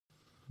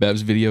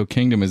Bev's Video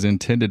Kingdom is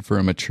intended for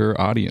a mature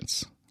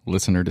audience.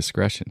 Listener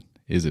discretion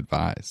is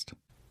advised.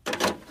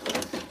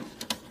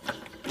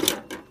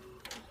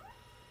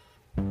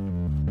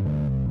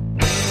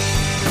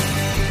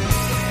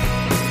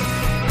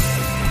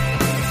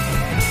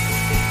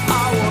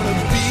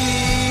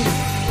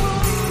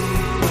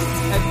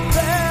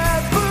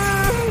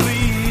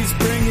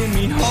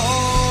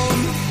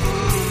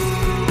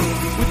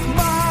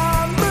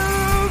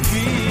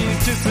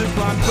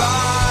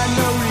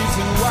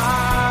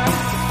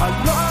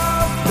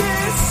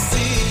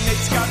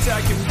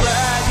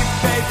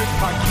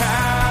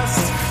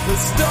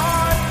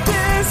 Start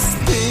this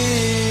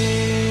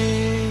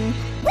thing.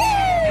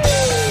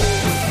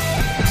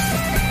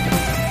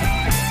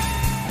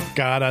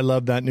 God, I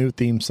love that new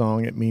theme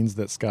song. It means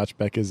that Scotch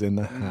Beck is in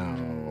the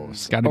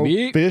house. Gotta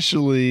be.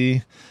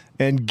 Officially.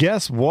 And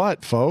guess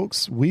what,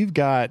 folks? We've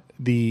got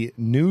the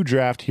new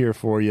draft here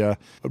for you.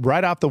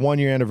 Right off the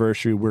 1-year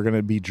anniversary, we're going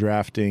to be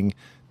drafting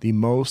the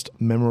most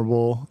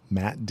memorable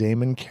Matt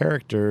Damon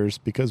characters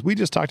because we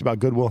just talked about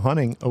Good Will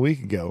Hunting a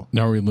week ago.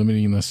 Now are we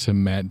limiting this to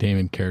Matt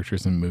Damon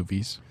characters in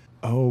movies?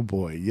 Oh,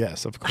 boy.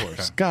 Yes, of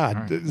course.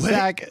 God, right.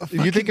 Zach,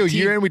 you think a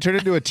year in we turned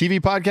into a TV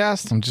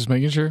podcast? I'm just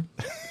making sure.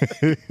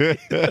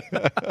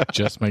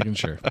 Just making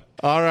sure.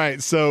 All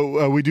right.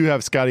 So we do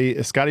have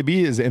Scotty. Scotty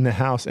B is in the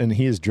house and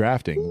he is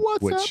drafting,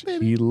 which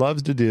he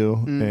loves to do.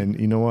 And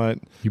you know what?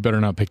 You better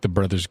not pick the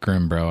Brothers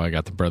Grimm, bro. I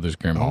got the Brothers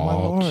Grimm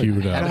all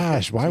queued up.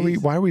 Gosh, why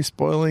are we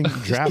spoiling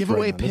draft? give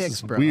away right now? picks, This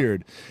is bro.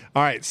 Weird.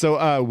 All right.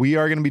 So we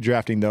are going to be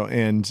drafting though.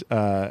 And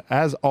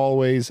as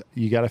always,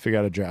 you got to figure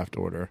out a draft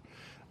order.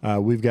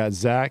 We've got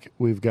Zach,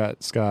 we've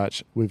got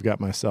Scotch, we've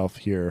got myself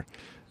here.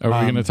 Are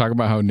we going to talk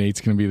about how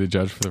Nate's going to be the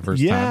judge for the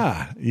first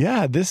time?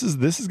 Yeah. This is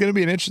going to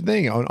be an interesting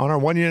thing. On our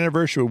 1-year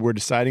anniversary, we're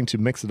deciding to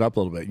mix it up a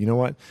little bit. You know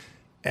what?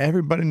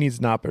 Everybody needs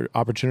an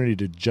opportunity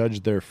to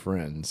judge their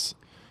friends.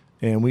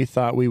 And we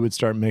thought we would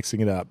start mixing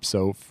it up.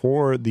 So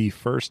for the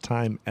first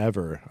time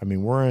ever, I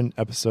mean, we're in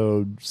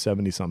episode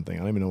 70-something. I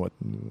don't even know what.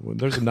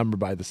 There's a number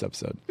by this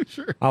episode.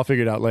 Sure. I'll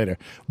figure it out later.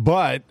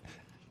 But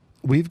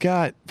we've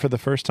got, for the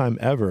first time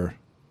ever,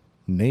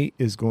 Nate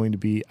is going to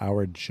be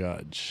our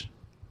judge.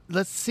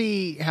 Let's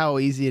see how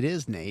easy it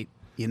is, Nate.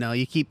 You know,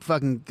 you keep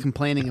fucking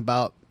complaining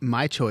about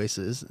my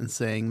choices and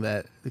saying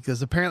that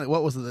because apparently,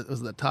 what was it?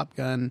 Was the Top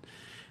Gun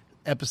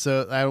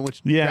episode? I don't know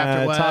which.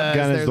 draft it was. Top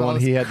Gun is There's the all one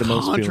this he had the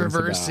most feelings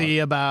controversy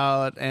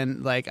about,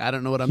 and like I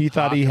don't know what I'm. He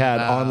thought he had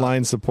about.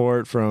 online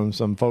support from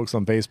some folks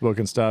on Facebook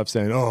and stuff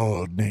saying,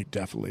 "Oh, Nate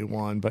definitely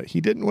won," but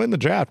he didn't win the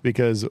draft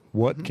because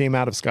what came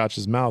out of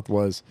Scotch's mouth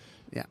was,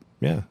 Yeah,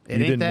 "Yeah, it you ain't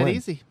didn't that win.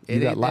 easy. You It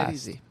got ain't last." that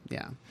easy.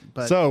 Yeah,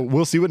 but So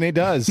we'll see what Nate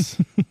does.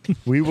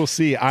 We will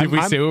see. Did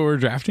we say what we're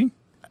drafting?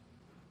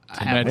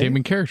 Matt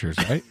Damon characters,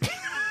 right?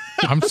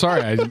 I'm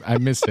sorry, I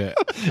missed it.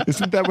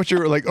 Isn't that what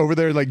you're like over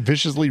there, like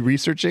viciously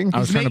researching? I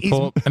was trying to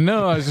pull up.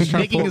 No, I was just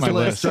trying to making pull up his my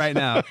list right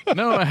now.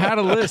 No, I had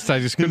a list. I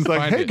just couldn't He's like,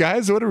 find "Hey it.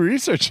 guys, what are we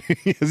researching?"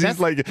 He's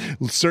like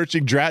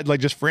searching, like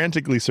just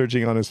frantically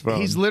searching on his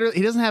phone. He's literally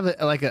he doesn't have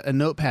a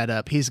notepad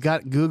up. He's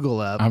got Google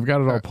up. I've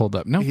got it all pulled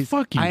up. No, He's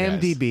fuck you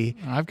guys. IMDb.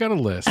 I've got a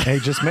list. Hey,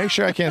 just make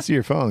sure I can't see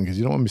your phone because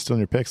you don't want me stealing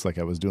your pics like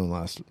I was doing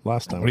last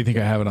time. What do you think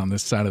I have it on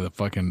this side of the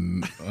fucking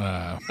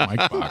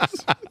mic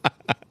box?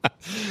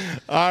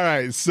 All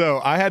right,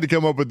 so I had to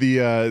come up with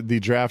the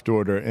draft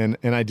order, and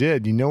I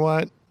did. You know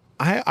what?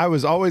 I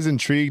was always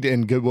intrigued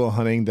in Good Will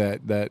Hunting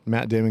that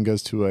Matt Damon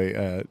goes to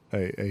a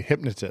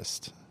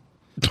hypnotist,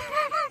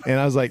 and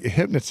I was like,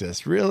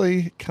 hypnotist,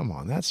 really? Come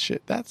on, that's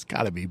shit. That's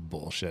got to be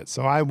bullshit.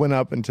 So I went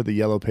up into the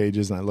yellow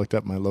pages and I looked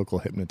up my local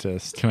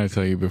hypnotist. Can I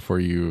tell you before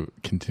you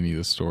continue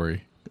the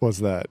story? What's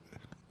that?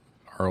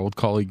 Our old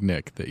colleague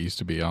Nick that used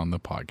to be on the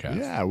podcast.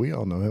 Yeah, we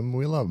all know him.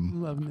 We love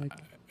him. Love Nick.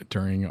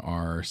 During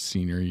our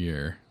senior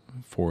year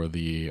for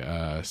the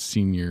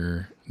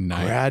senior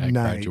night Grad at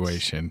night.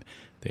 graduation,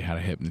 they had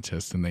a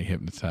hypnotist and they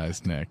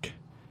hypnotized Nick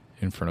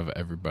in front of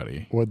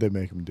everybody. What'd they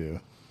make him do?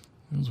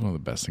 It was one of the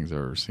best things I've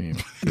ever seen.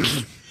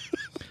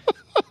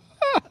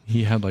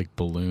 He had like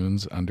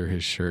balloons under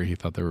his shirt. He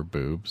thought they were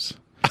boobs.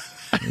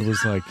 It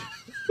was like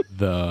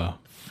the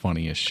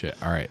funniest shit.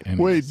 All right. anyways.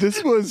 Wait,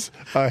 this was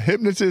a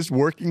hypnotist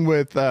working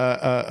with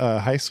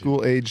high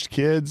school aged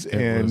kids, It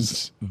and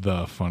was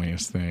the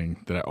funniest thing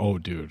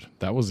dude,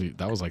 that was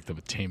like the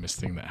tamest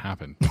thing that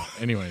happened.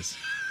 Anyways,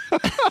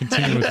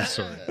 continue with the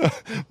story.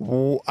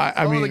 well,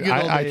 I the mean, good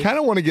old I days. kind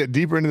of want to get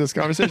deeper into this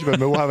conversation, but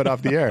maybe we'll have it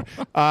off the air.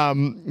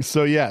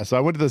 So I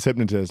went to this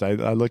hypnotist.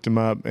 I looked him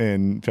up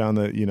and found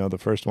that the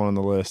first one on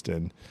the list,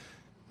 and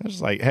I was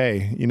just like,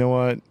 hey, you know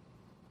what?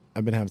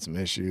 I've been having some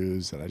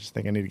issues, and I just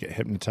think I need to get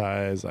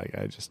hypnotized. Like,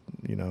 I just,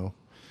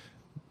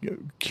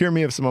 cure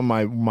me of some of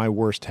my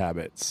worst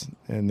habits.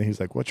 And he's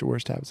like, what's your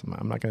worst habits?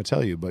 I'm not going to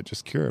tell you, but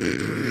just cure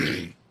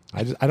me.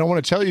 I don't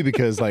want to tell you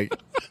because, like,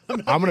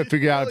 I'm going to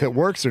figure out if it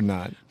works or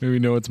not. Maybe we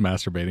know it's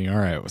masturbating. All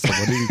right. So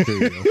what did he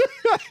cure you?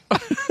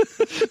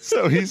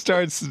 So he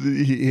starts.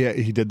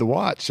 He did the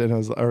watch, and I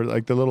was, or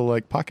like the little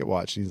like pocket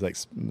watch. He's like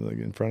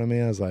in front of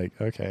me. I was like,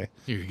 okay.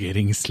 You're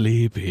getting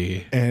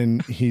sleepy.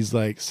 And he's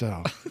like,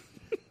 so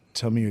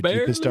tell me your Barely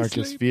deepest,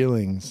 darkest sleep.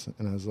 feelings.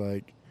 And I was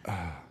like,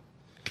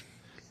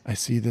 I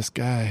see this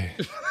guy.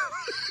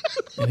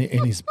 and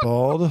he's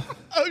bald.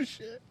 Oh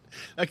shit!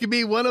 That could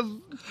be one of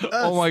us.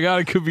 Oh my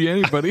God, it could be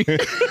anybody.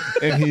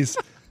 And he's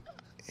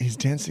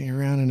dancing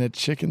around in a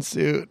chicken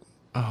suit.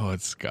 Oh,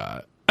 it's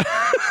Scott.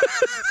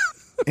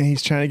 And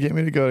he's trying to get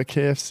me to go to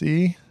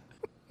KFC.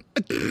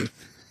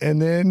 And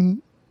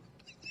then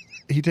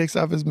he takes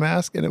off his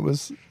mask and it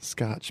was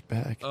Scotch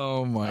back.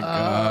 Oh my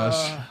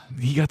gosh.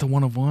 He got the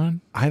one of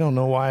one? I don't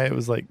know why it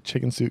was like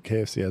chicken suit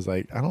KFC. I was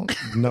like, I don't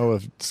know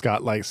if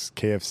Scott likes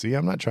KFC.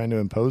 I'm not trying to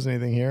impose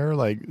anything here.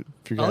 Like,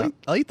 figure out.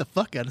 I'll eat the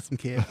fuck out of some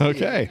KFC.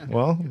 Okay.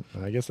 Well,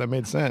 I guess that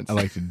made sense. I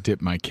like to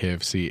dip my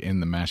KFC in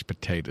the mashed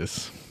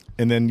potatoes.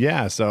 And then,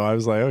 yeah, so I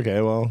was like,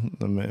 okay, well,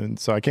 and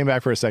so I came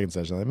back for a second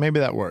session. Like, maybe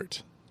that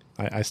worked.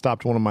 I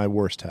stopped one of my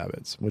worst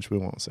habits, which we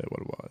won't say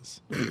what it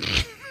was.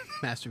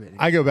 Masturbating.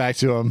 I go back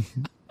to him,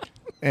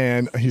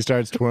 and he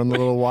starts twirling the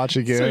little watch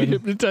again. So he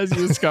hypnotized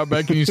you with Scott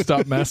Beck and you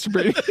stopped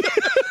masturbating?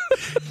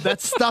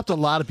 That stopped a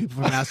lot of people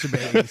from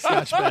masturbating.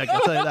 Scotch back,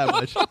 I'll tell you that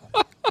much.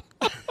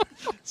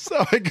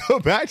 So I go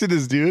back to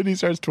this dude, and he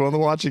starts twirling the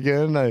watch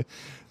again. And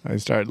I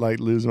start like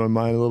losing my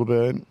mind a little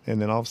bit,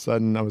 and then all of a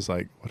sudden I was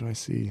like, "What do I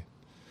see?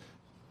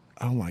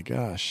 Oh my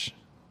gosh,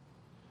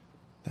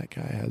 that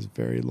guy has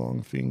very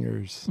long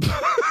fingers."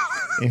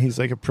 And he's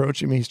like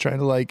approaching me. He's trying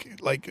to like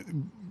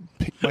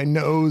pick my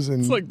nose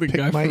and It's like the pick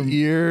guy my from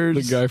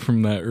ears. The guy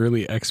from that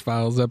early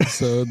X-Files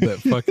episode that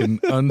fucking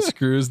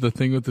unscrews the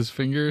thing with his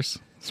fingers.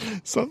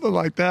 Something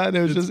like that. And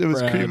it was It's just, it was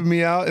Brad. creeping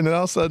me out. And then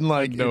all of a sudden,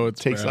 like, know it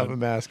it's takes Brad. off a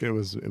mask. And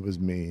it was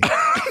me.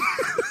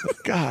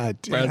 God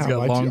damn. Brad's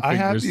got long I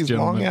have fingers, these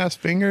gentlemen. long ass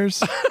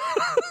fingers.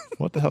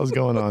 What the hell is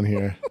going on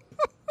here?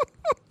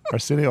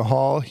 Arsenio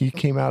Hall, he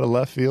came out of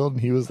left field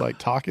and he was like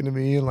talking to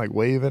me and like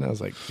waving. I was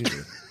like, dude,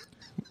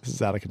 this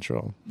is out of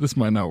control. This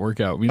might not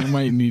work out. We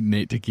might need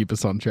Nate to keep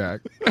us on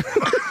track.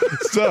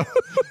 So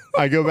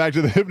I go back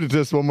to the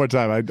hypnotist one more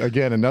time.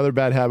 Again, another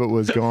bad habit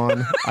was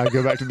gone. I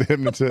go back to the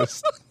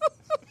hypnotist.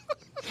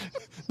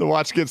 The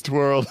watch gets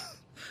twirled.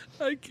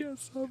 I can't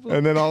stop.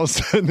 And then all of a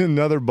sudden,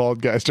 another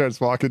bald guy starts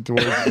walking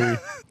towards me.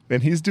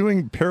 And he's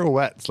doing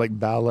pirouettes like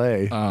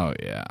ballet. Oh,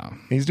 yeah.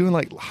 He's doing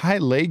like high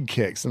leg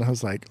kicks. And I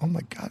was like, oh my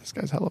God, this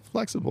guy's hella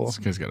flexible. This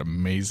guy's got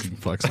amazing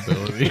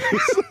flexibility.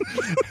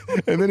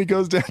 And then he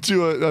goes down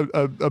to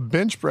a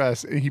bench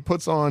press and he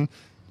puts on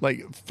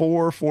like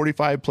 4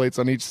 45 plates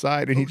on each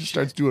side and he just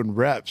starts doing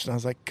reps. And I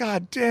was like,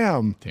 God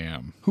damn.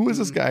 Damn. Who is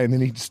this guy? And then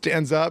he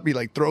stands up, he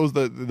like throws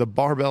the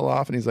barbell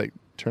off and he's like,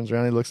 turns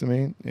around, he looks at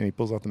me and he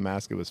pulls off the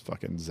mask. It was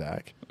fucking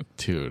Zach.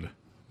 Dude.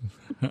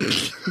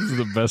 This is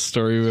the best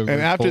story we've ever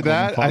And after told on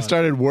that, the I pod.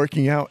 started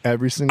working out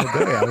every single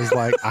day. I was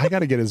like, I got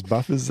to get as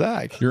buff as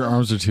Zach. Your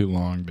arms are too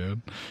long, dude.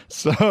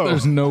 So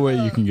There's no way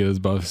you can get as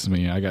buff as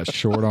me. I got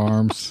short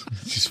arms.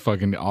 Just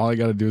fucking, all I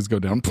got to do is go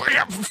down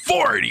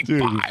 485.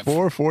 dude,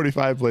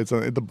 445 plates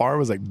on it. The bar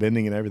was like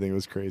bending and everything. It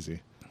was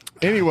crazy.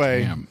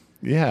 Anyway, damn.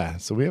 yeah.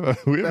 So we have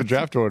a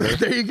draft order,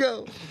 There you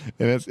go.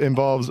 and it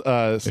involves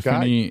If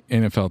Scott. any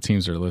NFL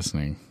teams are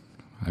listening,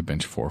 I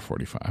bench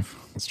 445.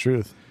 It's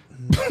truth.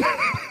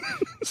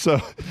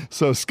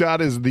 So Scott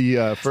is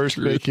the first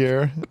truth. pick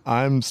here.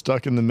 I'm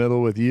stuck in the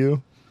middle with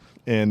you,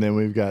 and then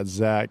we've got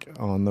Zach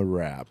on the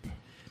wrap.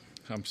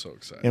 I'm so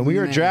excited. And we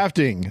are Man.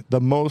 drafting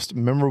the most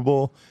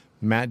memorable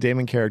Matt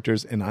Damon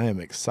characters, and I am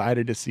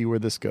excited to see where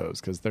this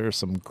goes because there are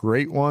some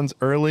great ones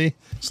early.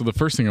 So the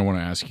first thing I want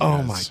to ask you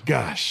Oh is, my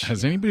gosh.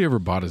 has anybody ever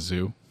bought a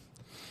zoo?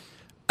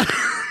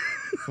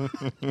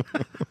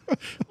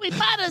 We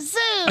bought a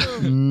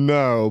zoo.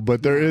 No,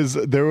 but there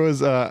was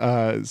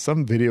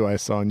some video I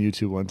saw on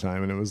YouTube one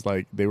time, and it was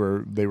like they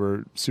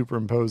were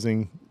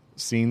superimposing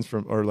scenes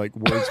from or like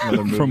words from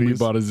other movies. From We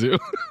Bought a Zoo.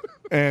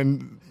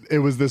 And it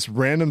was this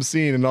random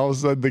scene, and all of a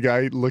sudden the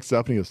guy looks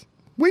up and he goes,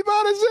 "We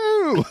bought a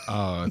zoo."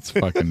 Oh, it's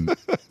fucking.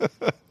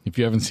 If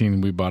you haven't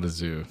seen We Bought a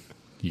Zoo,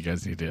 you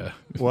guys need to.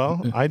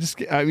 Well, I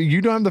mean, you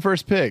don't have the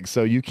first pick,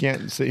 so you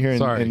can't sit here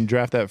Sorry. and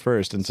draft that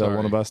first until Sorry.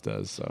 one of us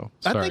does. So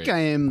I Sorry. think I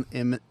am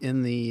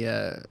in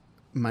the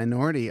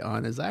minority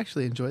on is I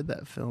actually enjoyed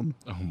that film.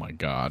 Oh my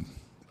God.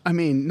 I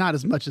mean, not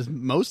as much as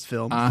most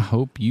films. I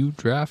hope you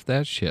draft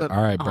that shit. but-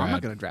 All right, oh, I'm not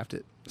Brad. going to draft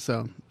it.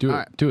 So Do it. all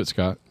right. Do it,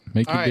 Scott.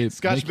 Make all your right, date.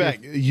 Scotch make your- back.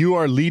 You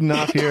are leading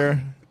off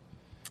here.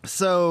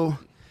 So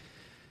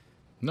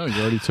No, you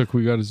already took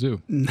We Got a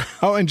Zoo.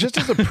 Oh, and just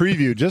as a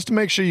preview, just to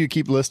make sure you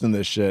keep listening to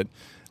this shit,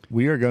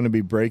 we are going to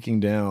be breaking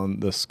down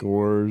the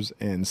scores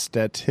and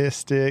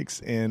statistics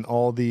and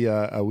all the.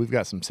 We've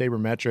got some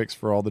sabermetrics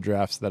for all the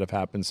drafts that have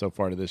happened so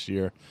far to this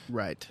year.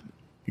 right.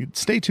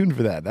 Stay tuned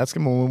for that. That's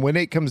gonna when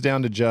Nate comes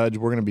down to judge.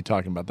 We're going to be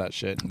talking about that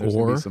shit. There's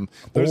going to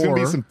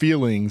be or- some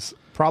feelings,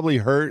 probably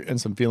hurt,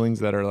 and some feelings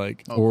that are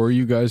like, Or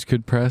you guys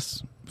could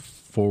press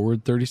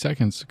forward 30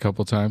 seconds a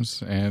couple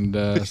times and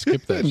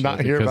skip that shit. not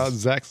hear about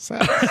Zach's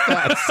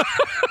stats.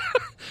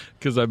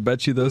 Because I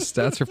bet you those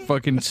stats are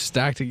fucking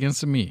stacked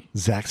against me.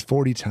 Zach's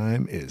 40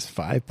 time is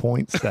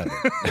 5.7.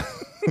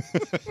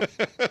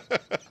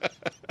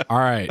 All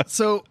right.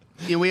 So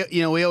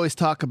we always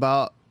talk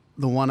about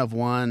the one of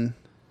one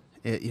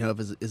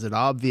Is it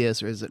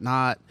obvious or is it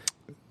not?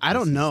 I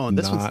don't know.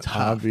 This one's not tough.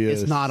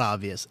 obvious. It's not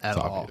obvious at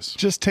all. obvious.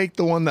 Just take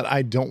the one that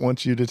I don't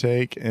want you to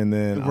take, and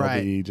then I'll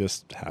Right. be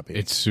just happy.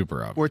 It's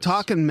super obvious. We're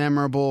talking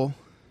memorable.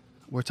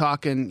 We're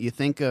talking. You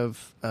think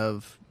of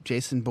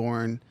Jason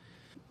Bourne.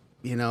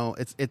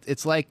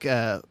 It's like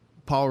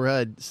Paul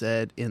Rudd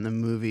said in the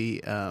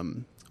movie.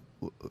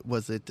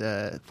 Was it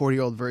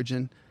 40-Year-Old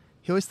Virgin?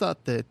 He always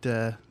thought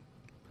that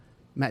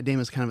Matt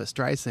Damon's kind of a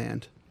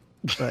Streisand,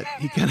 but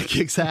he kind of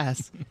kicks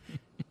ass.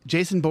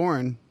 Jason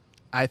Bourne,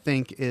 I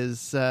think,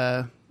 is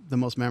the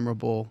most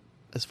memorable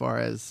as far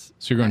as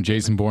So you're going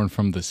Jason Bourne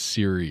from the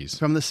series.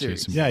 From the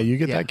series. Jason yeah, Bourne. you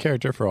get Yeah. that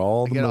character for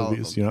all the get all of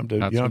movies. them. You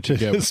don't have to, That's what you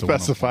get with the one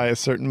specify a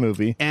certain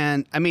movie.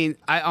 And I mean,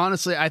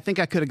 I think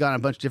I could have gone a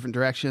bunch of different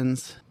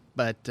directions,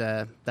 but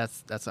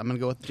that's I'm gonna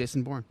go with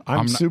Jason Bourne.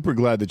 I'm not- super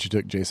glad that you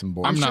took Jason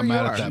Bourne. I'm not sure you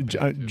mad are. at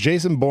that. pick.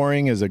 Jason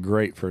Boring is a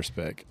great first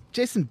pick.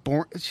 Jason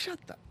Bourne, shut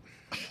the.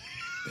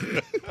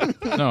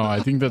 No, I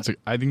think that's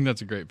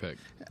a great pick.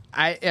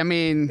 I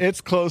mean,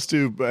 It's close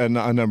to a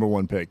number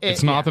one pick.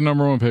 It's not the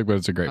number one pick, but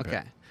it's a great okay.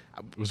 pick.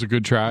 It was a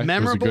good try.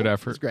 Memorable. It was a good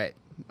effort. It's great.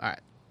 All right,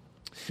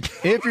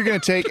 If you're going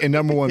to take a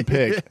number one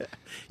pick,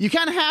 you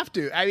kind of have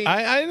to. I mean,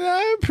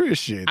 I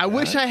appreciate I that.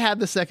 wish I had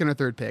the second or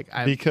third pick.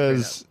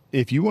 Because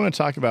if you want to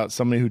talk about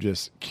somebody who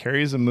just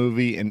carries a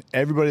movie and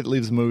everybody that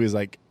leaves the movie is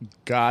like,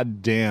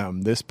 God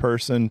damn, this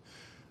person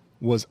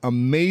was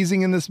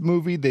amazing in this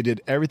movie. They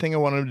did everything I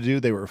wanted them to do.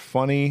 They were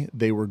funny.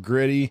 They were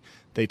gritty.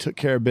 They took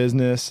care of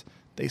business.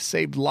 They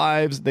saved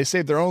lives. They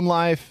saved their own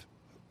life.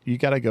 You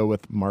got to go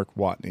with Mark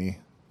Watney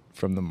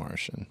from The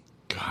Martian.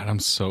 God, I'm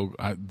so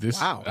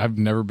Wow. I've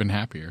never been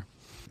happier.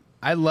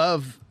 I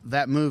love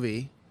that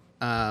movie.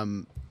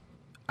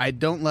 I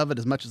don't love it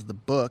as much as the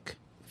book.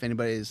 If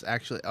anybody's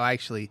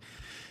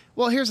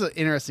well, here's an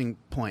interesting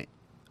point.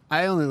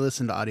 I only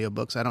listen to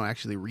audiobooks. I don't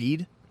actually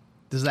read.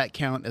 Does that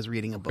count as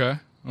reading a book?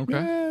 Okay.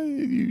 Yeah,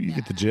 you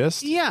get the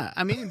gist. Yeah,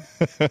 I mean,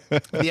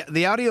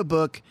 the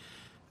audiobook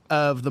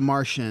of The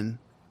Martian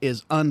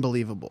is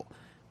unbelievable.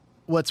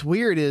 What's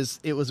weird is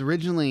it was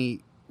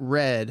originally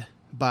read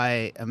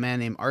by a man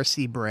named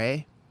R.C.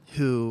 Bray,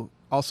 who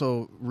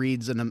also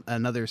reads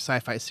another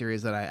sci-fi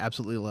series that I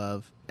absolutely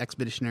love,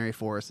 Expeditionary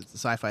Force. It's a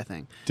sci-fi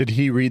thing. Did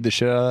he read the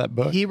shit out of that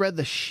book? He read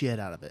the shit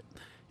out of it.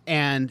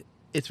 And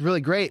it's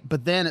really great.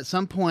 But then at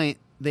some point,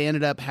 they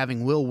ended up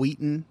having Will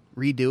Wheaton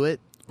redo it.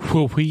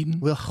 Will Wheaton.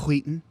 Will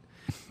Wheaton.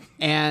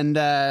 And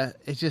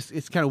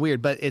it's kind of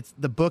weird. But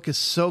the book is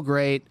so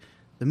great.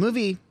 The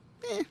movie,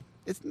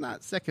 it's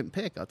not second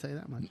pick, I'll tell you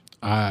that much.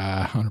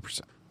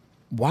 100%.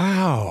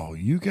 Wow,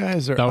 you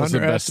guys are That was the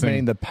best underestimating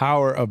thing. the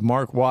power of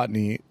Mark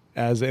Watney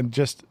as in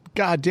just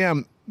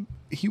goddamn.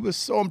 He was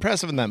so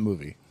impressive in that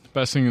movie.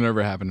 Best thing that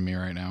ever happened to me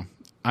right now.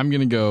 I'm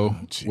gonna go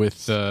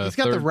with the He's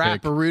got the third rap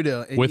pick,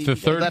 Baruda. With the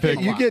third left him pick-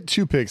 a You lot. get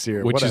two picks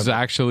here, which is whatever.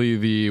 actually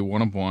the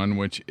one of one,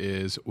 which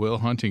is Will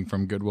Hunting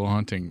from Good Will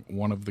Hunting,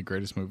 one of the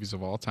greatest movies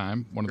of all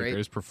time, one of Great. the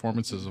greatest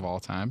performances of all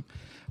time.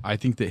 I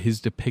think that his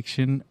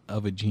depiction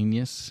of a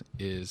genius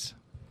is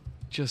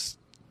just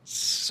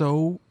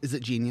so Is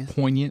it genius?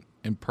 poignant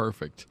and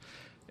perfect,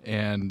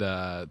 and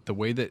the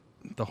way that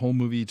the whole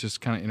movie just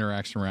kind of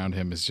interacts around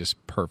him is just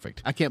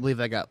perfect. I can't believe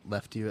that got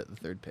left to you at the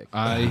third pick.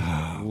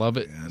 I love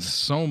it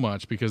so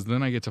much because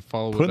then I get to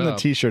follow putting it the up.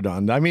 T-shirt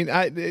on. I mean,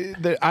 I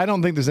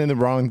don't think there's anything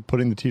wrong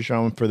putting the T-shirt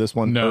on for this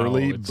one No,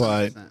 early, it's-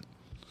 but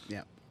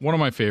Yeah. One of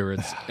my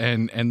favorites,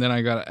 and then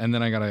I got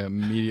to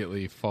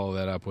immediately follow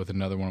that up with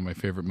another one of my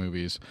favorite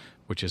movies,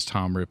 which is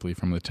Tom Ripley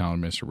from The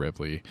Talented Mr.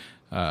 Ripley.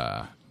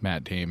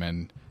 Matt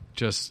Damon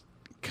just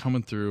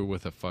coming through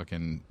with a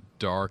fucking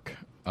dark,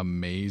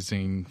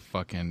 amazing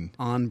fucking.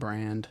 On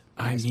brand.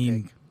 Nice I pick.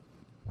 mean,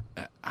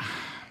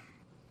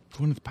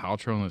 Gwyneth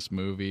Paltrow in this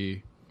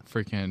movie,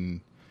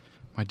 freaking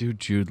my dude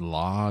Jude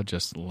Law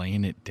just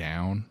laying it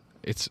down.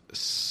 It's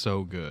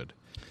so good,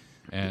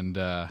 and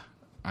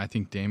I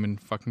think Damon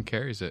fucking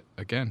carries it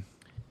again.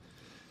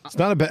 it's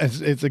not a bad.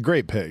 It's a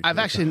great pick. I've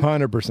actually-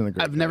 100% a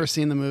great. I've never pick.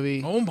 seen the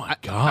movie. Oh my I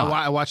god!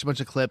 I watched a bunch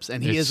of clips,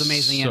 and he It's is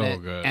amazing so in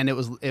it. good. And it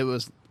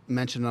was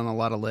mentioned on a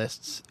lot of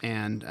lists.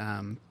 And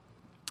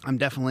I'm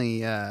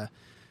definitely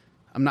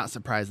I'm not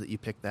surprised that you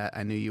picked that.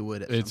 I knew you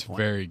would. At It's some point.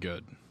 very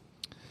good.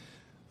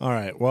 All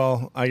right.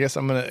 Well, I guess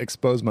I'm going to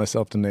expose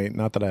myself to Nate.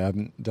 Not that I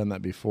haven't done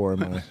that before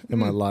in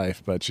my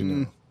life, but you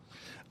know,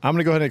 I'm going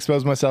to go ahead and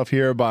expose myself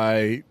here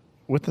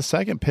with the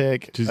second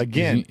pick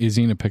again. Is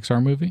he in a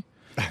Pixar movie?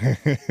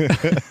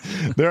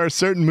 There are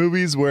certain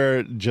movies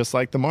where, just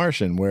like The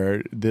Martian,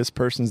 where this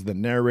person's the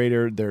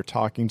narrator, they're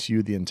talking to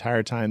you the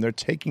entire time, they're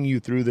taking you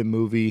through the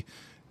movie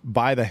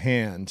by the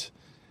hand.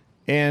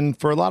 And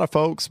for a lot of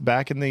folks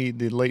back in the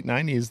late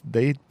 90s,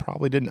 they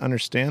probably didn't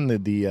understand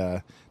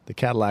the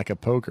Cadillac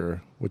of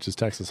poker, which is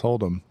Texas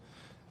Hold'em.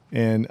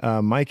 And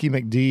Mikey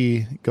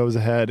McD goes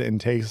ahead and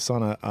takes us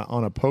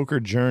on a poker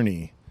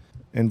journey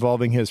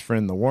involving his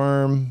friend the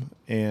Worm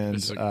and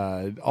It's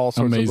all sorts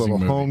of amazing little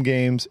movie. home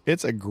games.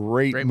 It's a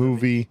great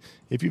movie.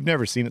 If you've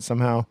never seen it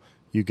somehow,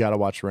 you got to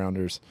watch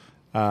Rounders.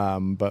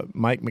 But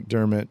Mike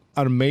McDermott,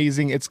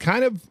 amazing. It's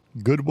kind of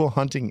Good Will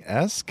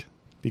Hunting-esque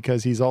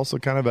because he's also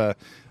kind of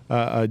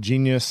a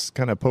genius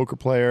kind of poker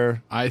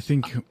player I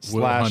think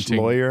slash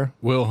lawyer.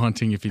 Will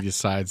Hunting, if he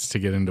decides to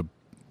get into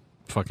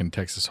fucking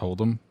Texas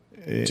Hold'em,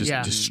 just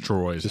Yeah.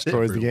 Destroys the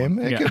everyone. game.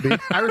 It Yeah. could be.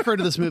 I refer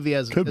to this movie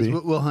as Could be.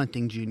 Will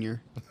Hunting Jr.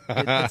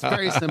 It's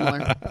very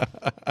similar.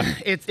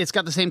 It's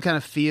got the same kind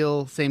of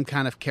feel, same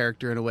kind of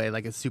character in a way,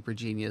 like a super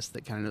genius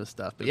that kind of knows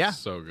stuff. But yeah,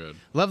 So good.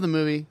 love the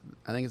movie.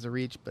 I think it's a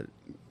reach, but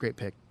great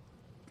pick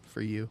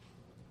for you.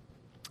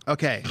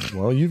 Okay.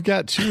 Well, you've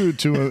got two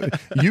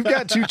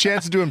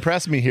chances to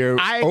impress me here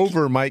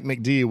over Mike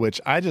McD, which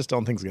I just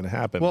don't think is going to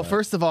happen. Well, but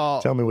first of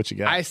all, tell me what you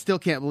got. I still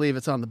can't believe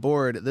it's on the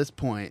board at this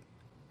point.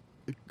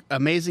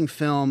 Amazing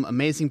film,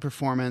 amazing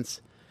performance.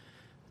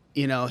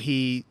 You know,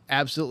 he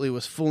absolutely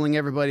was fooling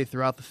everybody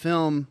throughout the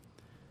film.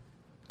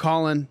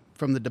 Colin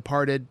from The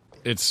Departed,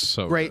 It's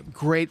so great,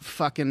 great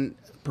fucking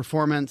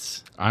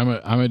performance. I'm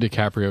a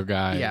DiCaprio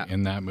guy Yeah.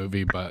 in that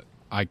movie, but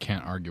I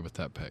can't argue with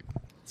that pick.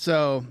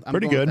 So I'm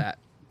Pretty going with good. that.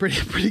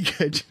 Pretty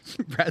good.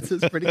 Brad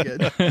says pretty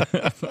good.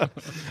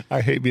 I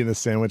hate being the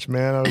sandwich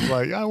man. I was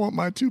like, I want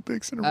my 2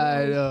 picks in a row.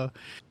 I know.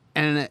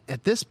 And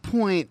at this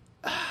point,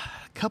 a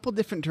couple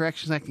different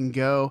directions I can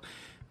go.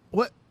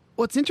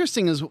 What's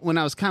interesting is when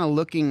I was kind of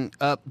looking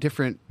up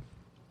different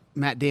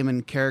Matt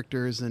Damon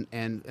characters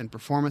and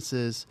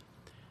performances,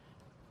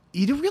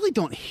 you really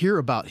don't hear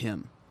about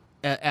him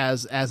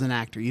as an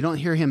actor. You don't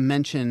hear him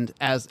mentioned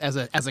as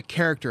a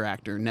character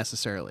actor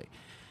necessarily.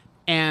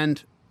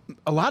 And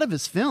a lot of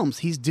his films,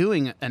 he's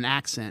doing an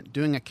accent,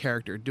 doing a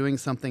character, doing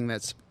something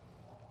that's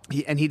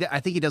I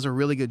think he does a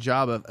really good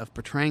job of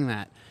portraying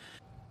that.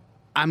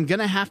 I'm going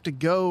to have to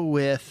go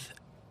with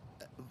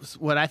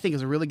what I think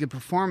is a really good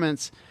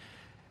performance,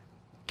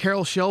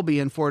 Carroll Shelby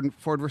in Ford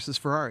versus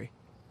Ferrari.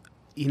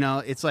 You know,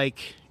 it's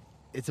like,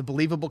 it's a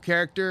believable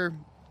character,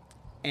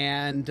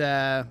 and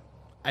I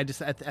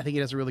think he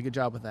does a really good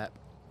job with that.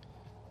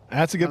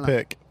 That's a good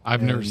pick.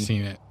 I've never And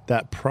seen it.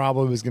 That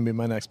probably was going to be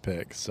my next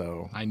pick.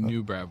 So I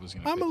knew Brad was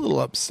going to I'm pick. a little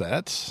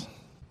upset.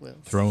 Well,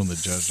 Throwing the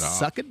judge off.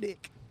 Suck a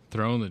dick.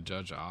 Throwing the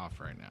judge off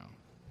right now.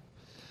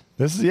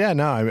 This is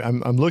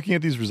I'm looking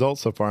at these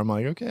results so far. I'm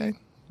like, okay,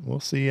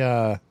 we'll see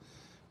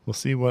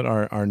what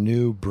our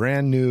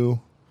brand new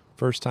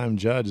first time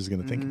judge is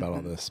going to think about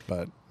all this.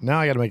 But now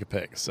I got to make a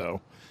pick.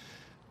 So,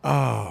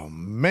 oh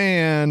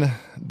man,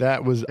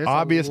 that was There's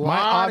obvious. a My lot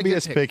of good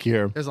obvious picks. pick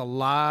here. There's a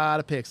lot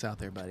of picks out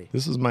there, buddy.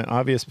 This was my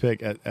obvious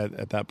pick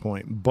at that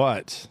point.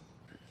 But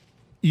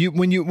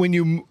when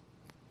you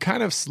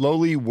kind of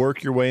slowly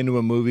work your way into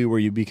a movie where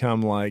you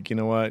become like, you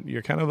know what,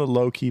 you're kind of a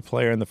low key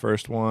player in the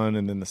first one,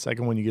 and then the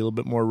second one you get a little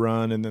bit more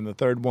run, and then the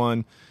third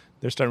one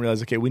they're starting to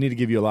realize, okay, we need to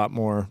give you a lot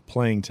more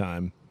playing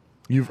time.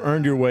 You've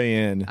earned your way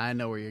in, I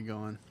know where you're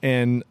going.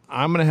 and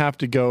I'm gonna have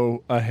to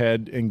go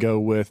ahead and go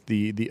with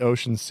the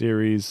Ocean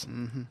series.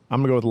 I'm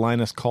gonna go with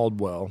Linus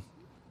Caldwell.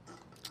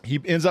 He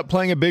ends up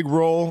playing a big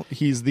role.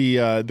 He's the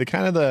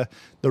kind of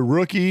the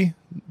rookie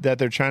that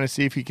they're trying to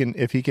see if he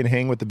can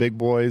hang with the big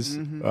boys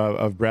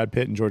of Brad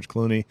Pitt and George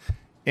Clooney.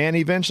 And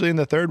eventually in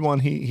the third one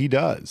he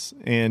does.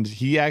 And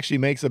he actually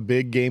makes a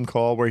big game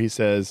call where he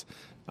says,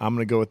 I'm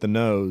going to go with the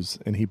nose,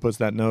 and he puts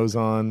that nose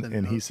on,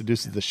 and he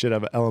seduces the shit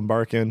out of Ellen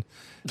Barkin,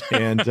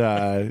 and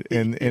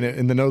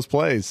the nose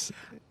plays.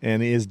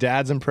 And his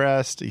dad's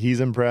impressed. He's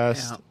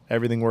impressed. Yeah.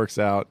 Everything works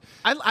out.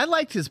 I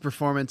liked his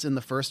performance in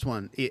the first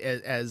one,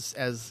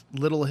 as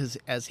little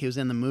as he was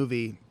in the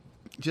movie,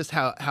 just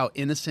how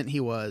innocent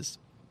he was,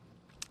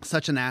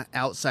 such an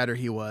outsider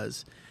he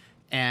was,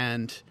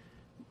 and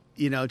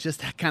you know,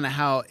 just kind of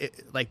how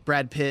like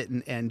Brad Pitt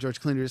and George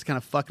Clooney were just kind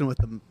of fucking with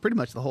him pretty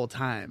much the whole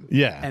time,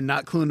 Yeah. and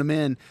not cluing him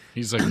in.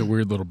 He's like the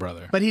weird little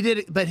brother. But he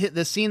did. But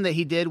the scene that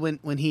he did when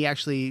he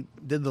actually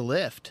did the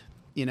lift,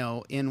 you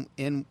know, in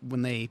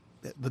when they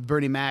the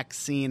Bernie Mac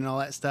scene and all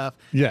that stuff.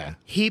 Yeah.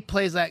 He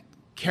plays that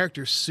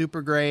character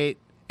super great,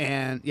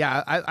 and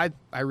yeah,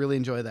 I really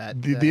enjoy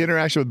that. The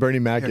interaction with Bernie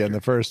Mac in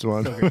the first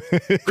one.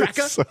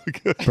 Cracker? So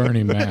good.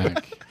 Bernie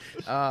Mac.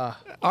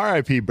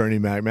 R.I.P. Bernie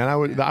Mac, man.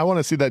 I want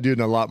to see that dude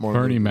in a lot more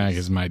Bernie movies. Mac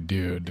is my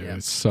dude.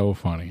 It's so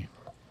funny.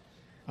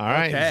 All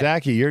right, Okay.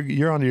 Zachy,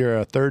 you're on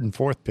your third and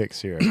fourth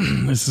picks here.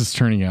 This is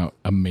turning out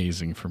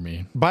amazing for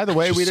me. By the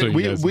way, Just we so didn't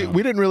you guys know.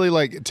 we didn't really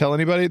like tell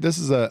anybody. This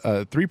is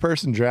a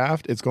 3-person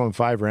draft. It's going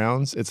 5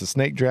 rounds. It's a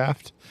snake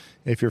draft.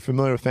 If you're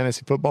familiar with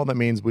fantasy football, that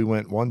means we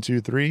went 1,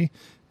 2, 3,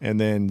 and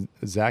then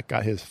Zach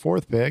got his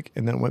 4th pick,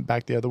 and then went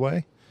back the other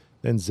way.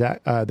 Then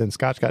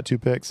Scotch got 2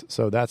 picks.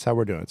 So that's how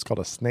we're doing. It's called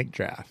a snake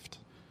draft.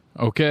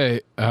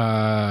 Okay.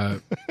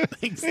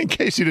 In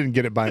case you didn't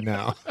get it by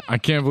now. I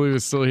can't believe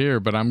it's still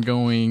here, but I'm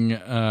going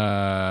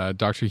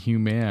Dr. Hugh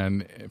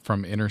Mann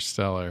from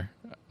Interstellar.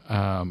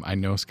 I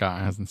know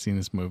Scott hasn't seen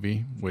this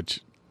movie,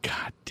 which,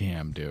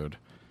 goddamn, dude.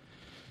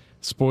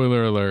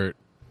 Spoiler alert.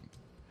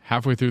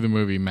 Halfway through the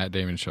movie, Matt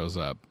Damon shows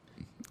up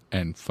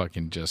and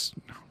fucking just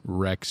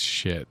wrecks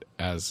shit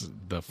as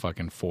the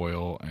fucking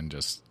foil, and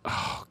just,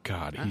 oh,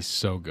 God, he's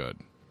so good.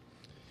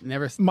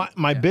 Never.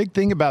 My big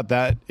thing about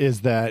that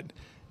is that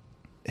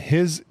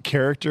his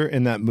character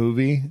in that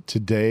movie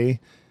today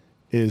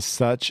is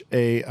such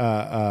a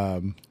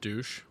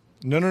Douche.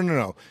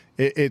 No.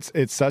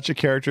 It's such a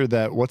character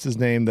that what's his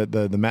name that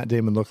the Matt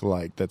Damon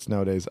lookalike that's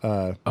nowadays.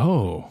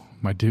 Oh,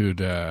 my dude,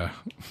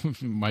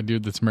 my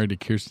dude that's married to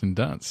Kirsten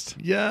Dunst.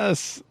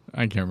 Yes,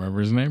 I can't remember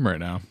his name right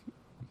now.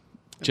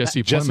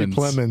 Jesse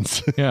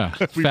Plemons. Yeah,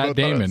 We Fat both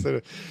Damon.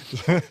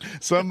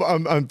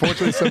 thought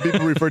unfortunately, some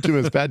people refer to him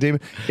as Fat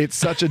Damon. It's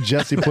such a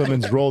Jesse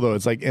Plemons role, though.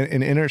 It's like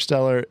in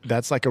Interstellar,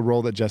 that's like a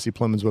role that Jesse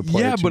Plemons would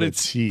play. Yeah, to but a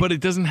it's T. but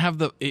it doesn't have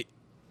the.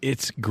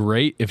 It's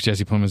great if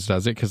Jesse Plemons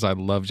does it because I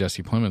love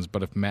Jesse Plemons.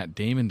 But if Matt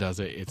Damon does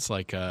it, it's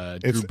like Drew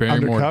It's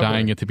Barrymore undercover.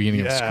 dying at the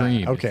beginning of Yeah,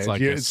 Scream. okay. It's like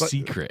You're- a it's like-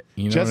 secret.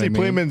 You know Jesse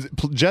what I mean?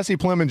 Jesse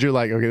Plemons, you're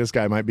like, okay, this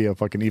guy might be a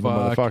fucking evil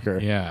Fuck,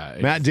 motherfucker. yeah,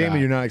 Matt it's Damon, that.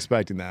 you're not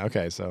expecting that.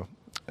 Okay, so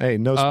hey,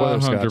 no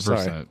spoilers, Scott.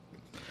 Sorry.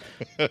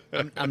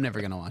 100%. I'm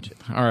never gonna watch it.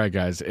 All right,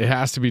 guys, it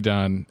has to be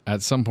done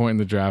at some point in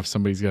the draft.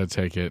 Somebody's got to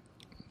take it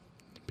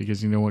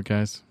because you know what,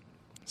 guys,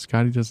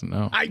 Scotty doesn't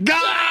know.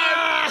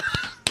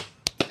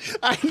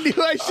 I knew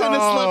I shouldn't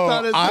have slept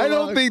on it. So I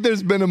don't long. think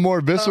there's been a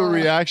more visceral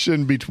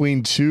reaction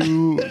between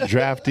two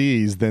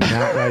draftees than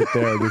that right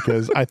there,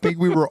 because I think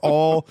we were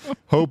all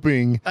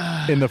hoping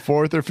in the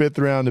 4th or 5th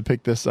round to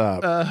pick this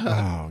up.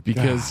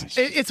 Because gosh.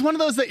 It's one of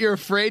those that you're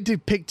afraid to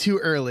pick too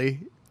early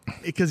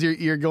because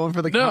you're going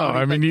for the no, comedy,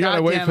 I mean but you gotta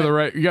God wait damn for the it.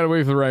 right. You gotta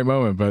wait for the right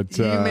moment. But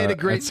You made a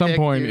great at some pick,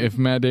 point, dude. if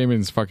Matt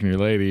Damon's fucking your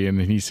lady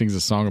and he sings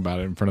a song about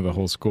it in front of the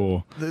whole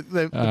school, The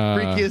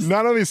freakiest.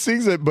 Not only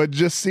sings it, but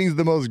just sings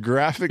the most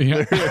graphic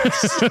Yeah.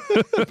 lyrics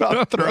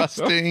about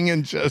thrusting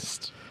and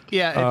just.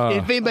 Yeah,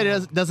 if anybody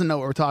doesn't know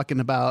what we're talking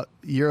about,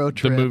 Euro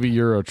Trip. the movie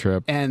Euro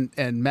Trip. and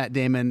Matt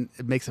Damon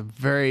makes a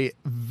very,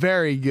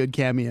 very good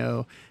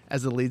cameo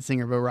as the lead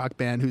singer of a rock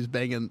band who's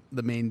banging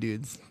the main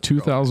dudes.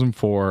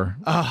 2004.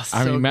 Oh,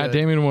 I so mean, Matt good.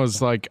 Damon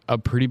was like a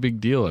pretty big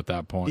deal at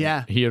that point.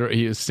 Yeah.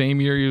 he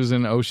same year he was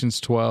in Ocean's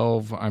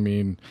 12. I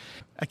mean,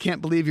 I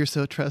can't believe you're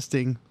so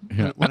trusting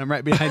Yeah. when I'm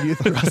right behind you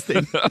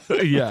thrusting.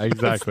 yeah,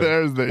 exactly.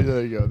 There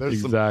you go.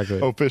 There's Exactly.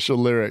 some official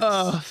lyrics.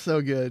 Oh,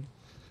 so good.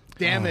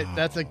 Damn it.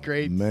 That's a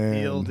great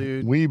deal,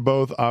 dude. We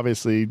both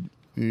obviously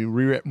we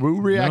reacted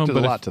No, but a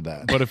lot if- to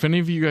that. But if any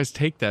of you guys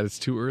take that, it's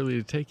too early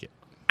to take it.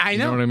 I You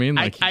know. know what I mean?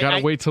 Like you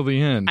gotta wait till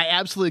the end. I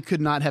absolutely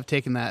could not have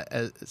taken that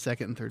as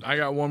second and third. I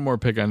got one more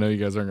pick I know you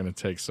guys aren't going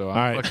to take, so I'm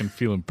All right. fucking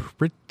feeling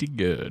pretty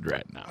good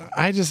right now.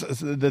 I just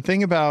the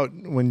thing about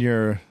when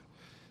you're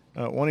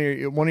one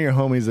of your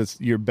homies that's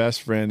your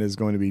best friend is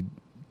going to be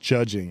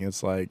judging.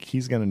 It's like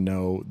he's going to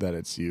know that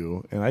it's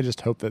you, and I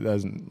just hope that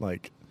doesn't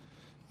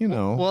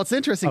Well, it's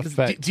interesting because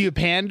affect- do you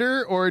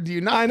pander or do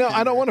you not? I know I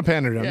pander? don't want to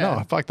pander to him. Yeah.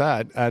 No, fuck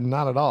that.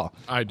 Not at all.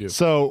 I do.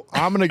 So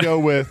I'm going to go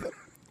with,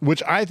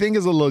 which I think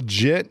is a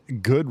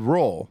legit good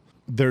role.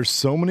 There's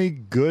so many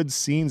good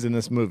scenes in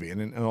this movie,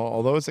 and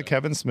although it's a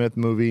Kevin Smith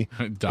movie,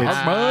 Dogma?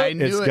 I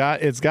knew it.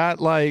 it's got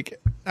like,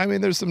 I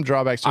mean, there's some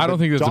drawbacks. To it, I don't but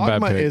think that's a bad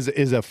Dogma pick.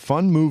 is a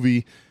fun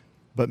movie,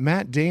 but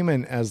Matt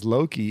Damon as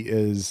Loki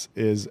is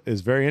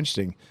very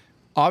interesting.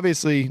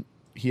 Obviously,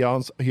 he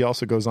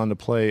also goes on to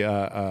play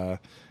a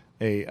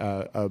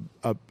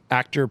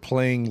actor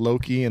playing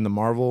Loki in the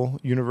Marvel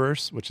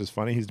universe, which is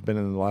funny. He's been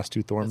in the last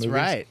 2 Thor That's movies.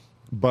 right.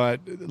 But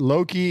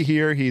Loki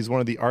here, he's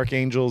one of the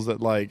archangels that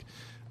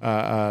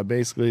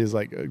basically is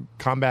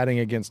combating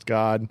against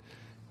God,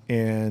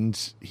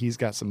 and he's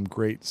got some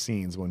great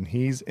scenes when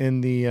he's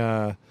in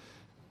the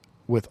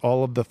with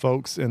all of the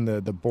folks in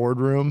the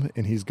boardroom,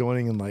 and he's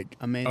going and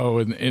Amazing. Oh,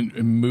 in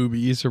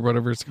movies or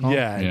whatever it's called.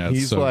 and it's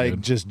he's so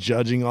good. just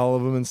judging all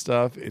of them and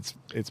stuff. It's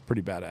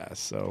pretty badass.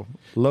 So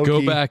Loki,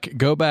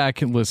 Go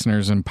back,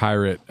 listeners, and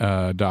pirate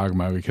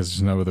Dogma because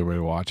there's no other way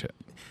to watch it.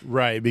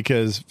 right?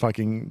 Because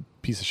fucking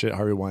piece of shit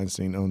Harvey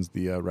Weinstein owns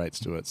the rights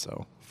to it.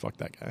 So fuck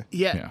that guy.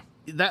 Yeah.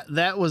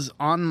 That was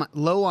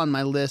low on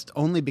my list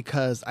only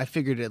because I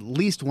figured at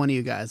least one of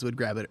you guys would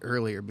grab it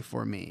earlier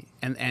before me,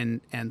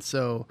 and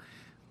so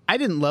I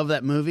didn't love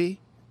that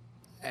movie.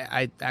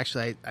 I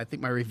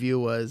think my review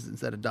was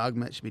instead of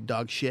Dogma it should be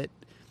dog shit,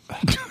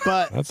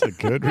 but That's a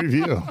good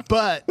review.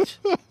 but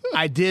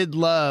I did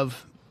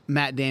love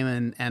Matt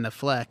Damon and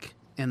Affleck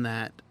in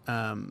that.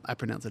 I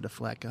pronounce it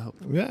Affleck. I hope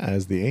Yeah,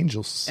 as the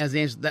angels. as the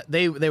angels, that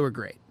they were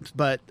great,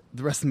 but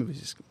the rest of the movie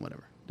is just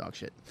whatever dog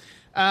shit.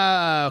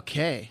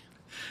 Okay.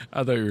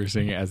 I thought you were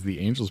saying it as the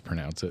angels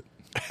pronounce it.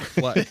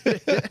 What?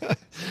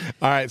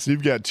 All right, so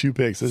you've got 2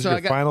 picks. This is I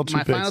your got final 2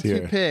 my picks final here.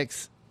 2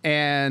 picks,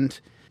 and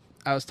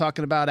I was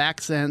talking about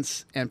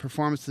accents and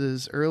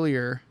performances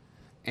earlier,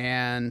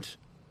 and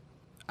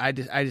I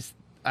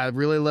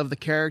really love the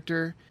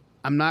character.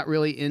 I'm not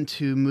really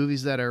into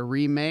movies that are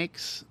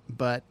remakes,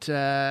 but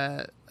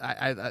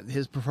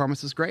his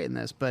performance is great in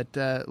this. But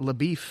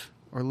LaBeouf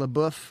or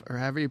LaBeouf or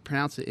however you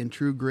pronounce it in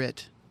True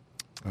Grit.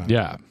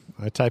 Yeah.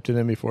 I typed it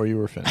in before you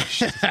were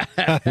finished.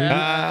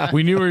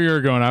 We knew where you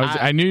were going.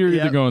 I knew you were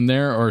either Yep. going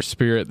there or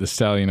Spirit, the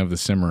Stallion of the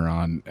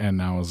Cimarron,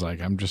 and I was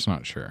like, I'm just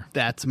not sure.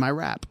 That's my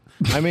rap.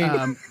 I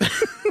mean,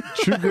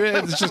 True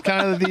Grit is just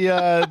kind of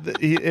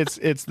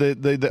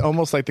the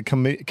almost like the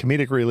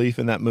comedic relief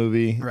in that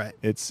movie. Right.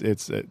 It's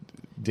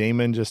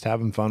Damon just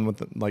having fun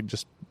with it,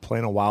 just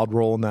playing a wild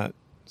role in that.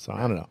 So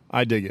I don't know.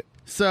 I dig it.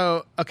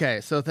 So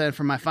then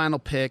for my final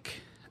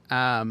pick,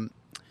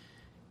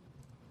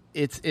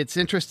 it's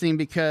interesting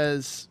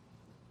because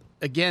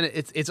again,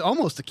 it's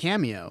almost a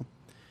cameo,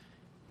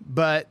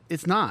 but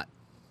it's not.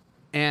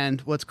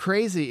 And what's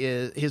crazy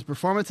is his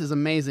performance is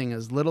amazing,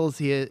 as little as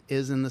he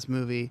is in this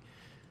movie.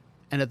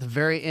 And at the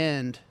very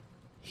end,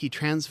 he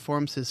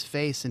transforms his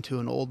face into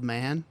an old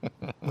man,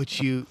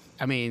 which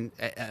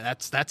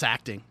that's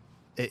acting,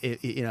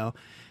 you know.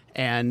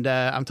 And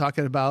I'm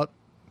talking about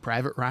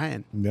Private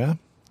Ryan. Yeah.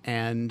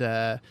 And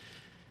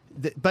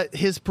but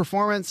his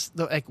performance,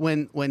 like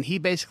when he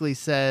basically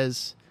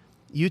says,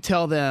 "You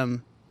tell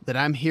them that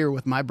I'm here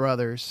with my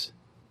brothers,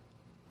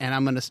 and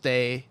I'm gonna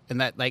stay,"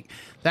 and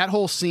that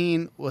whole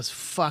scene was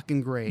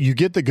fucking great. You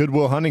get the Good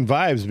Will Hunting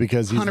vibes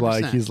because he's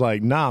 100%.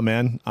 like, nah,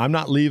 man, I'm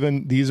not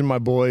leaving. These are my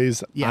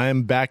boys. Yeah. I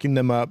am backing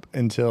them up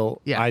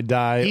until Yeah. I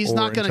die. He's or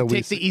not gonna until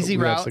take the easy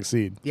we route.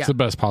 Succeed. Yeah. It's the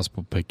best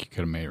possible pick you could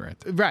have made right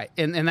there. Right,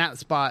 in that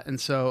spot, and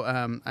so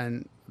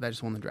and I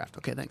just won the draft.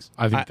 Okay, thanks.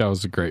 I think that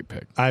was a great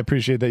pick. I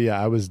appreciate that.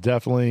 Yeah, I was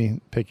definitely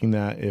picking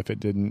that if it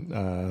didn't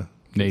get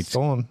Nate's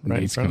stolen right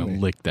Nate's in front gonna of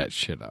me. lick that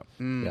shit up.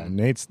 Yeah,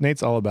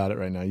 Nate's all about it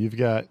right now. You've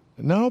got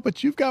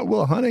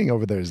Will Hunting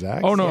over there,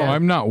 Zach. Oh no, Yeah.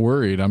 I'm not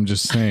worried. I'm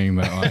just saying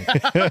that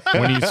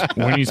like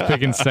when he's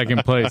picking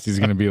second place, he's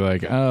gonna be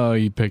like, "Oh,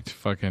 you picked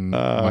fucking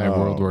my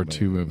World War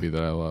II movie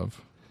that I love."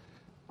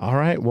 All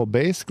right. Well,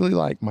 basically,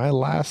 like my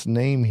last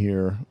name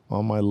here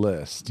on my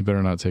list. You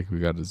better not take "We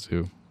Got a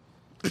Zoo."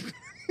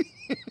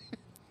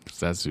 'Cause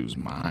that zoo's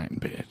mine,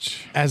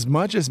 bitch. As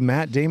much as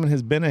Matt Damon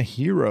has been a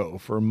hero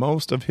for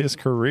most of his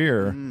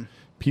career,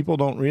 people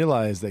don't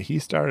realize that he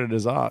started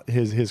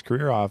his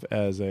career off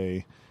as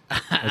a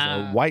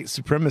white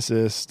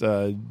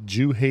supremacist,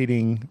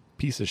 Jew-hating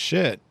piece of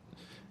shit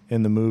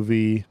in the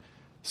movie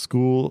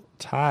School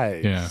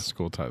Ties. Yeah,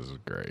 School Ties is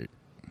great.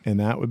 And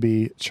that would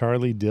be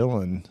Charlie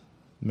Dillon.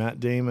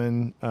 Matt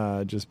Damon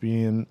just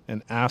being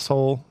an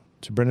asshole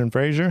to Brendan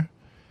Fraser,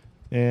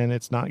 and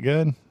it's not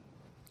good.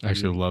 I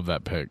actually love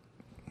that pick.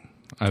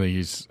 I think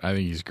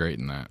he's great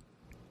in that.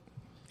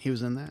 He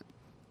was in that.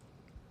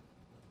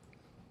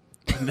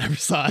 I never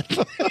saw it.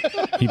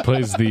 He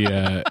plays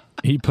the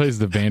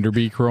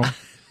Vanderbeek role.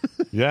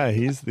 Yeah,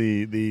 he's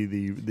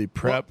the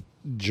prep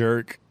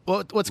jerk,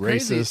 Well, what's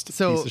crazy? racist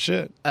So piece of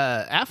shit.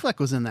 Affleck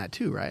was in that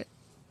too, right?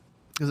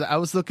 Because I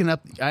was looking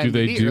up Do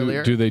they IMDb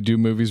earlier. do they do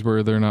movies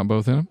where they're not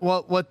both in them?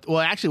 Well,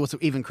 actually, what's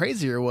even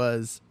crazier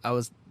was I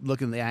was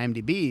looking at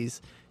the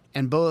IMDb's,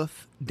 and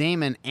both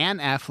Damon and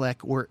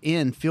Affleck were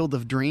in Field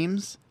of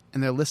Dreams,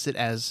 and they're listed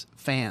as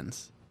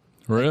fans.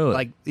 Really?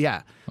 Like,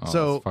 yeah. Oh,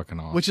 so, that's fucking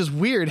awesome. which is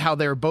weird how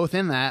they were both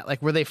in that.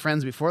 Like, were they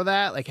friends before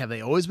that? Like, have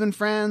they always been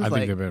friends? I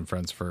like, think they've been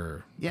friends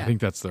for. Yeah. I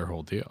think that's their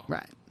whole deal.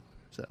 right.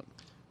 So,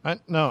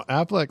 No,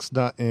 Affleck's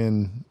not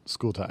in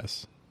School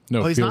Ties.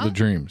 No, Oh, he's Field not? of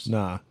Dreams.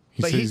 Nah.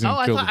 He but said he's in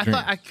I Field thought of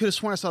Dreams. I could have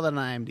sworn I saw that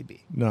on IMDb.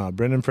 No,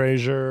 Brendan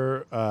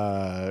Fraser,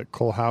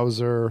 Cole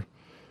Hauser,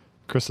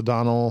 Chris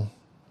O'Donnell.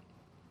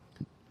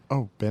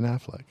 Oh, Ben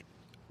Affleck.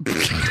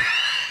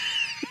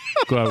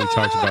 Glad we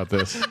talked about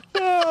this.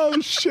 Oh,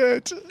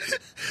 shit.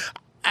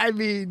 I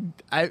mean,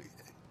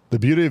 The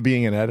beauty of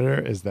being an editor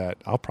is that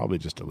I'll probably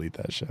just delete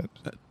that shit.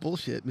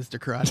 bullshit, Mr.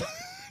 Karate.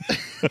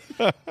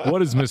 What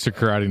does Mr.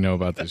 Karate know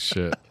about this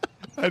shit?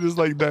 I just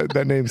like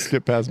that name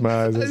skipped past my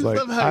eyes. I was just like,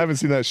 love how- I haven't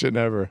seen that shit in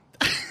ever.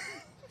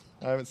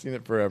 I haven't seen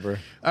it forever.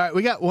 All right,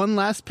 we got one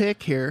last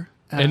pick here.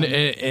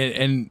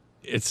 And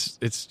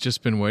it's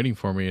just been waiting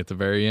for me at the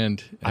very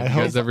end. Have I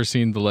you guys hope- ever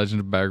seen The Legend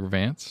of Bagger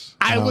Vance?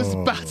 I was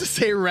about to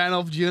say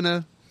Ranulph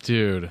Juna.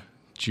 Dude,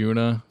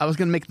 Juna, I was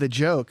going to make the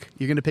joke.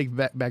 You're going to pick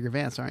Bagger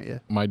Vance, aren't you?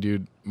 my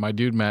dude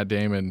Matt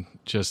Damon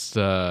just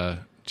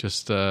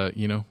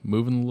moving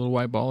the little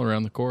white ball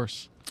around the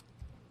course.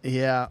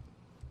 Yeah.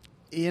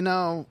 You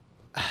know,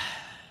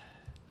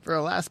 for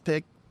a last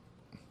pick,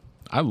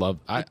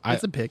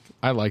 It's a pick.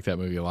 I like that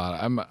movie a lot.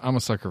 I'm a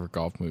sucker for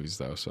golf movies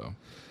though, so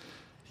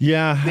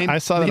Yeah, Name- I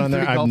saw that name on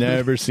there. 3 I've golf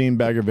never seen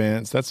Bagger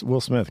Vance. That's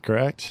Will Smith,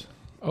 correct?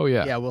 oh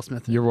yeah. Yeah, Will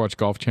Smith. You ever watch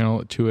Golf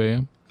Channel at 2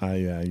 a.m.?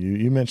 Yeah,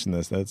 you mentioned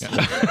this. That's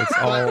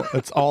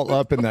it's all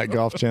up in that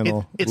Golf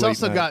Channel. It's late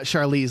also night. got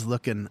Charlize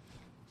looking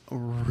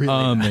really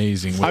nice.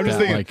 Amazing. With I'm just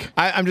that, thinking.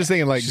 like I'm just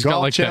thinking like she's got,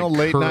 Golf like, that Channel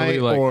late curly,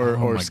 night like, or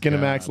oh my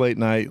Skinamax God. late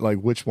night. Like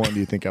which one do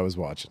you think I was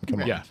watching?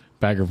 Come on. yeah,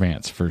 Bagger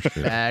Vance for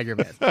sure. Bagger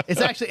Vance.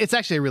 It's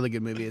actually a really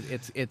good movie.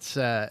 It's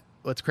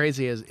what's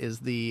crazy is it's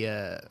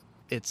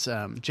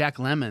Jack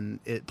Lemmon.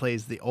 It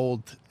plays the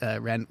old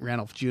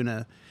Ranulph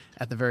Juna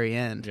at the very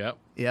end. Yep.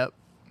 Dude,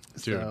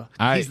 Dude, so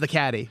I- he's the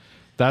caddy.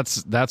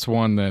 That's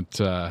one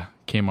that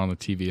came on the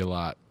TV a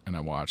lot, and I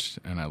watched,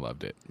 and I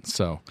loved it.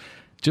 So,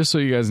 just so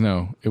you guys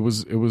know, it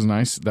was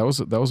nice. That was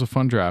a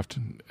fun draft.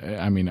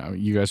 I mean,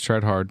 you guys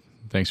tried hard.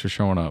 Thanks for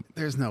showing up.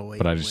 There's no way.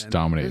 But you I just win.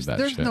 dominated that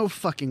There's shit. no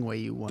fucking way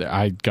you won.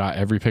 I got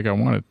every pick I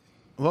wanted.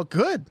 Well,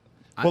 good.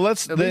 Well,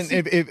 let's At then least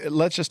if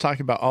let's just talk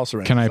about also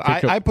rankings. Can I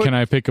pick? Can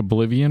I pick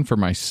Oblivion for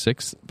my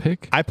 6th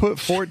pick? I put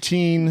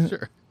 14,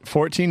 Sure.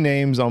 14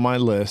 names on my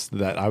list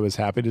that I was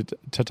happy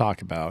to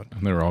talk about.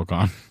 And they were all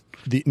gone.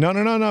 No.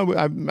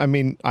 I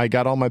mean, I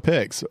got all my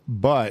picks,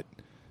 but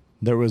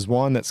There was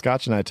one that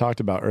Scotch and I talked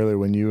about earlier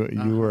when you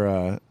were,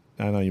 I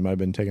don't know, you might have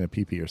been taking a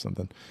pee-pee or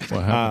something.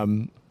 What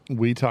happened?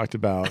 We talked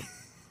about,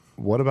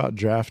 what about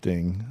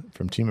drafting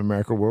from Team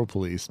America World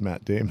Police,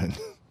 Matt Damon?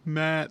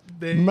 Matt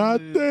Damon.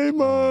 Matt Oh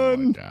my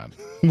Damon! God.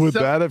 Would So-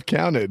 that have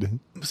counted?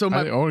 So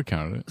I would have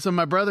counted it. So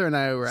my brother and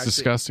I were It's actually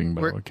disgusting,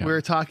 but it would count. we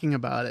were talking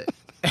about it,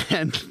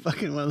 and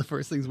fucking one of the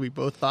first things we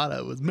both thought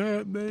of was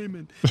Matt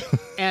Damon,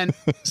 and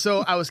so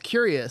I was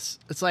curious.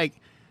 It's like,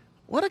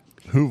 what a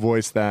Who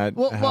voiced that?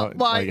 Well,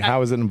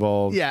 How is it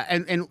involved? yeah,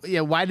 and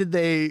yeah. Why did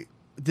they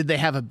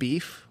have a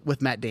beef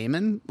with Matt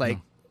Damon? Like,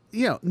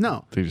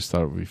 no. They just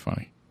thought it would be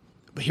funny.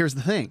 But here's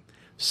the thing.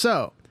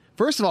 So,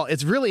 first of all,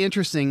 it's really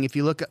interesting if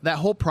you look at that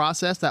whole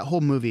process, that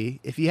whole movie.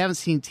 If you haven't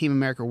seen Team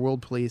America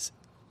World Police,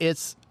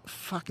 it's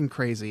fucking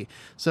crazy.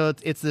 So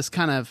it's this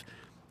kind of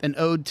an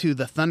ode to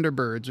the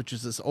Thunderbirds, which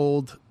is this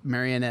old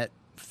marionette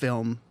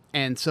film.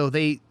 And so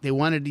they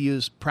wanted to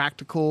use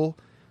practical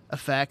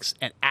effects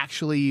and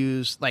actually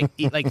use like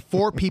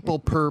 4 people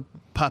per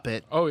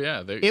puppet. Oh,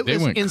 yeah. They It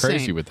was went insane.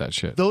 crazy with that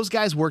shit. Those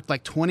guys worked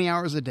like 20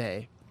 hours a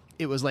day.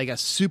 It was like a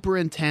super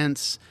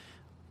intense,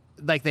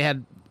 like they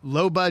had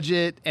low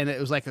budget, and it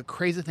was like a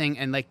crazy thing.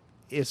 And like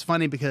it's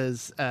funny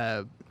because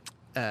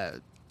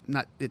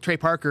not Trey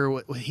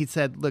Parker, he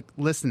said, "Look,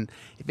 listen,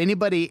 if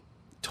anybody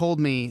told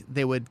me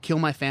they would kill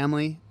my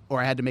family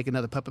or I had to make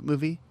another puppet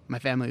movie, my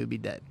family would be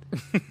dead."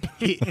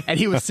 And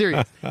he was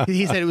serious.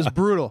 He said it was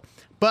brutal.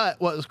 But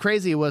what was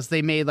crazy was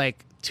they made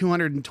like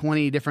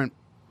 220 different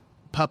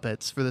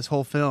puppets for this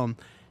whole film,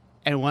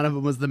 and one of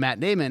them was the Matt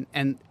Damon.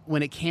 And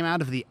when it came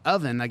out of the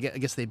oven, I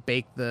guess they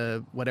baked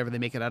the whatever, they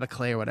make it out of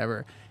clay or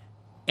whatever,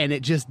 and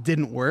it just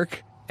didn't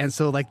work. And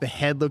so like the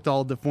head looked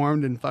all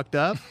deformed and fucked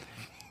up.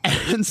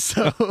 And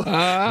so They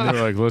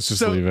were like, let's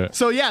just leave it.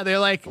 so yeah, they're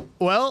like,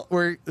 well,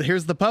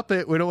 here's the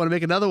puppet. We don't want to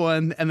make another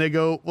one. And they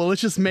go, well,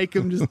 let's just make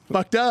him just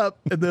fucked up.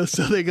 And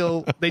so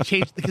they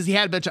changed, because he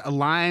had a bunch of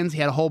lines. He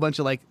had a whole bunch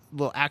of like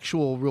little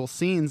actual real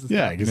scenes. And Yeah,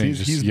 stuff. because And he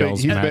he's just been,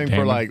 yells Matt for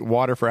Damon. like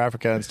Water for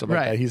Africa and stuff like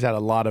Right. that. He's had a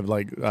lot of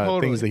like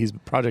Totally. things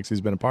that projects he's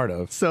been a part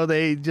of. So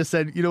they just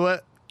said, you know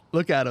what?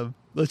 Look at him.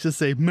 Let's just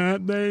say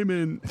Matt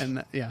Damon.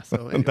 And yeah,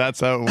 so anyway, That's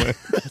how it went.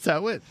 that's how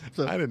it went.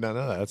 So I did not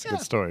know that. That's a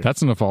good story.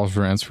 That's enough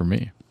also rants for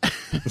me.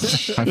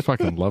 I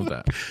fucking love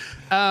that.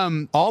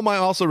 All my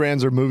also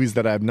rans are movies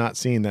that I have not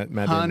seen that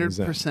Matt Damon was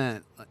in.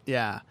 100%.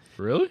 Yeah.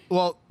 Really?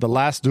 Well, The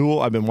Last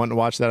Duel, I've been wanting to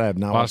watch that. I have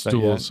not Lost watched that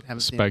Duels, yet.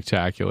 Haven't seen it.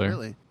 spectacular.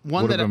 Really? One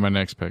One would that have been my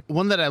next pick.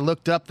 one that I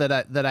looked up that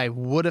I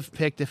would have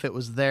picked if it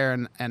was there,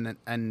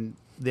 and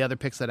the other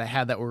picks that I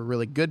had that were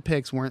really good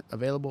picks weren't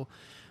available,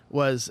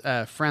 was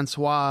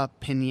Francois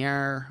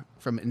Pinier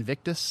from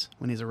Invictus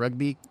when he's a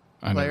rugby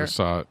I player. never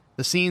saw it.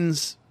 The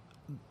scenes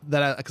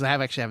that because I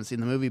haven't seen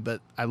the movie,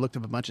 but I looked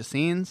up a bunch of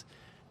scenes,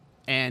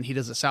 and he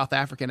does a South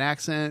African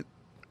accent.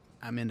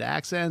 I'm into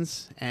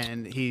accents,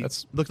 and he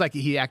looked like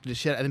he acted as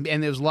shit. And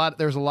there was a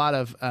lot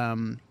of a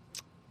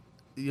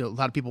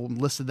lot of people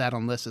listed that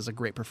on lists as a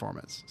great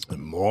performance.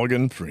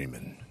 Morgan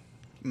Freeman.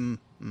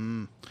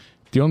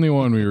 The only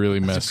one we really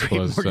missed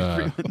was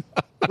Morgan Freeman.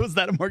 Was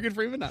that a Morgan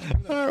Freeman? I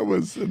don't know. That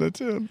was an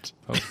attempt.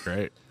 that was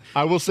great.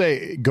 I will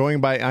say,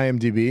 going by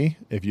IMDb,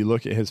 if you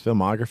look at his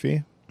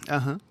filmography,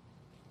 Uh-huh.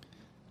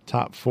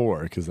 top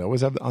 4, because they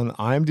always have on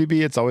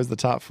IMDb, it's always the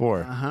top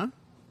 4. Uh-huh.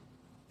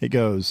 It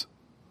goes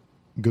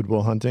Good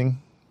Will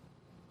Hunting,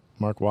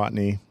 Mark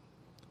Watney,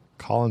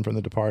 Colin from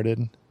The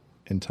Departed,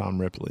 and Tom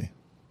Ripley.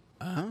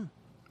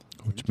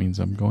 Which means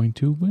I'm going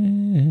to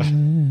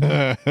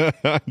win.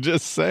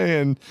 Just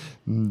saying,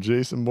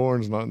 Jason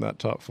Bourne's not in that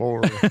top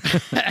 4.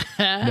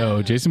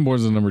 No, Jason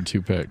Bourne's the number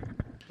 2 pick.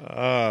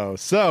 Oh,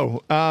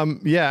 so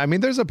yeah, I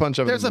mean, there's a bunch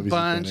of There's a movies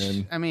he's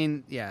been bunch. I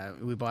mean, yeah,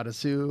 We Bought a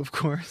Zoo, of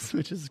course,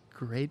 which is a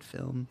great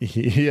film. in.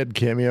 He had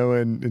cameo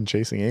in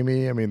Chasing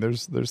Amy. I mean,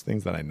 there's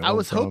things that I know. I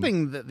was from.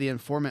 hoping that The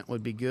Informant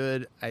would be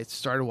good. I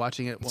started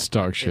watching it. It's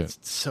dog shit.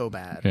 It's so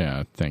bad.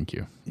 Yeah, thank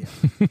you.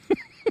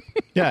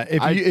 Yeah,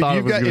 I thought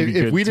it was gonna be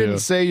if good, we too. didn't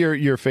say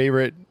your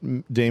favorite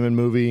Damon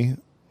movie,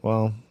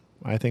 well,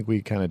 I think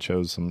we kind of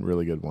chose some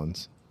really good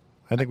ones.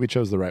 I think we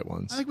chose the right I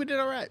ones think we did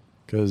all right.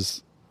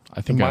 because I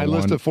think my I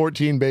list won. of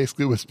 14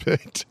 basically was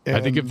picked. I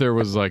think and if there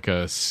was like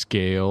a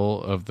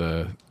scale of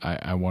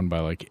I won by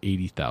like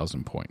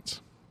 80,000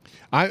 points.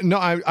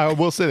 I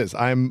will say this,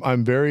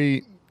 I'm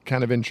very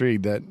kind of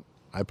intrigued that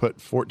I put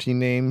 14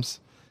 names,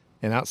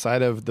 and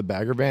outside of the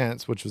Bagger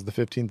Vance, which was the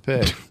 15th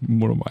pick,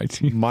 One of my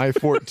team. my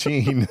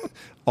 14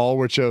 all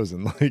were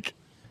chosen. Like,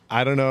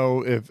 I don't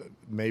know if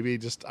maybe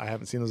just I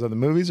haven't seen those other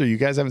movies, or you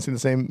guys haven't seen the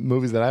same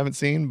movies that I haven't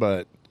seen,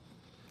 but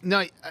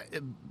No,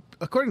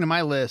 according to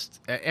my list,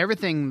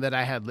 everything that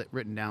I had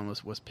written down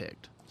was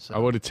picked. So I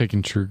would have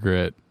taken True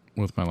Grit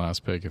with my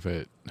last pick if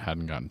it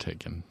hadn't gotten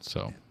taken.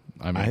 So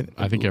I mean,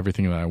 I think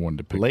everything that I wanted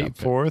to pick late up.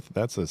 fourth,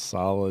 that's a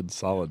solid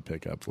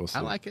pickup. We'll see.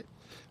 I like it.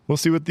 We'll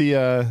see what the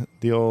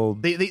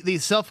old The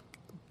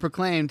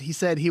self-proclaimed, he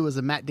said he was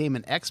a Matt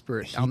Damon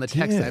expert on the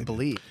text, did. I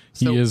believe.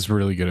 He So, is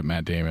really good at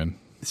Matt Damon.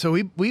 so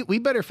we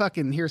better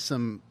fucking hear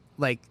some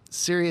like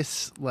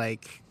serious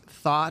like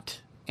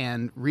thought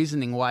and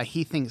reasoning why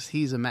he thinks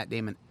he's a Matt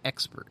Damon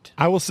expert.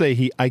 I will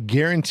say I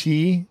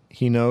guarantee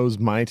he knows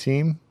my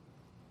team.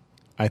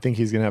 I think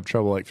he's going to have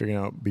trouble like figuring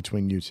out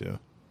between you two.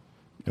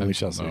 And we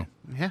shall see. know.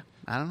 Yeah,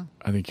 I don't know.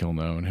 I think he'll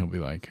know, and he'll be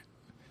like,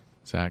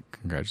 Zach,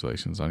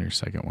 congratulations on your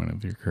second win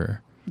of your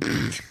career.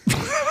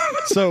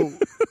 So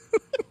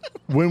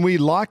when we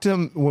locked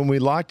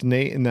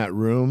Nate in that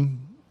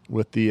room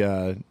with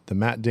the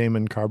Matt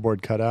Damon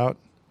cardboard cutout,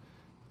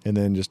 and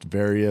then just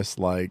various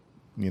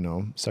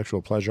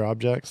sexual pleasure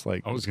objects,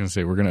 like I was gonna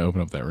say we're gonna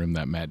open up that room.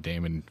 That Matt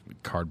Damon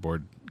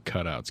cardboard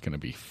cutout's gonna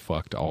be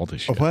fucked all to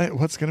shit.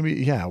 what's gonna be?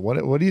 Yeah,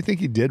 what do you think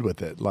he did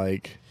with it?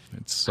 Like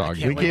It's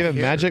soggy. we gave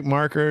him magic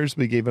markers,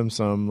 we gave him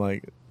some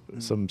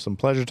some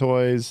pleasure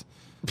toys,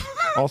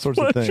 all sorts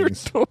of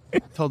things.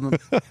 Told him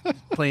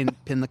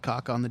pin the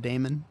cock on the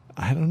Damon.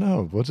 I don't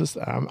know. We'll just.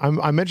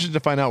 I'm interested to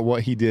find out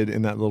what he did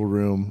in that little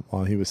room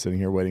while he was sitting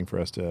here waiting for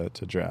us to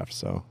draft.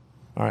 So,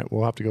 all right,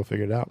 we'll have to go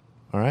figure it out.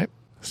 All right.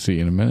 See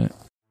you in a minute.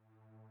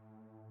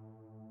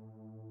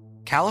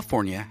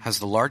 California has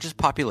the largest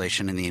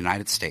population in the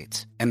United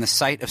States and the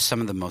site of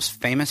some of the most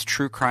famous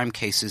true crime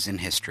cases in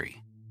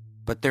history.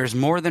 But there's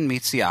more than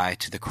meets the eye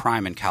to the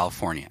crime in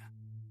California.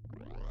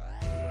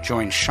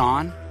 Join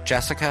Sean,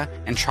 Jessica,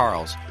 and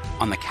Charles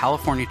on the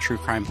California True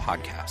Crime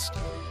Podcast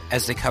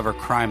as they cover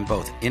crime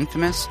both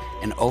infamous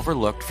and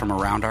overlooked from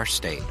around our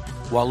state,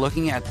 while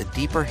looking at the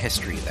deeper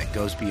history that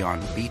goes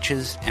beyond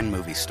beaches and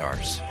movie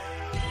stars.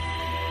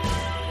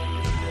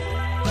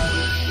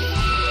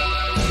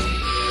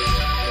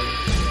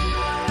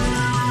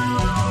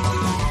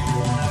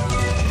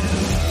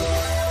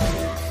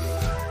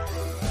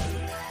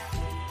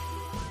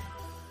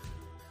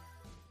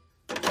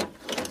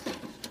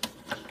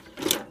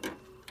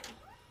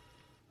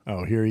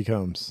 Oh, here he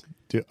comes.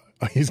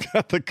 He's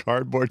got the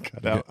cardboard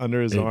cut out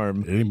under his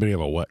arm. Anybody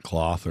have a wet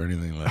cloth or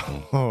anything that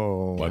can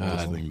Oh, wipe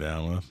this thing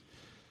down with?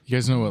 You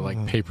guys know what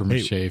like paper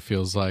mache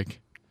feels like?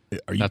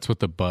 Are you, That's what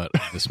the butt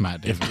of this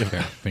Matt Damon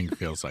thing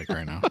feels like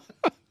right now.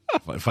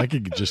 if I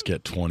could just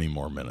get 20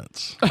 more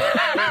minutes.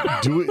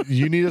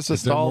 You need us to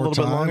Is there stall a more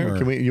little bit time, longer? or-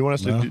 Can we? You want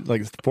us No? to do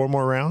like 4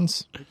 more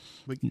rounds?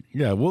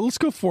 Yeah, well, let's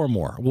go 4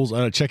 more.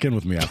 We'll check in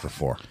with me after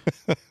 4.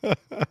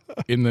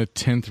 In the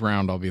 10th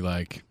round, I'll be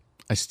like,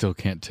 I still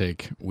can't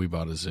take We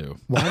Bought a Zoo.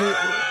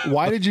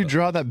 Why did you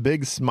draw that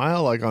big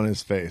smile like on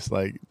his face?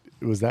 Like,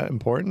 was that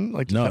important?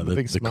 Like, just No, have a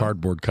big the smile?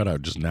 cardboard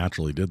cutout just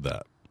naturally did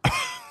that.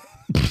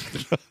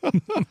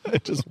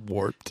 It just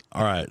warped.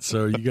 All right,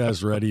 so you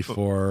guys ready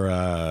for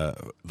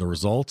the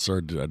results,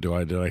 or did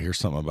I hear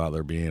something about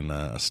there being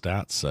a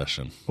stats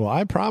session? Well,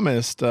 I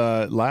promised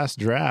last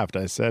draft.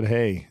 I said,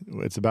 "Hey,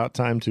 it's about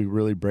time to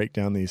really break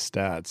down these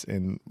stats."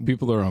 And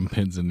People are on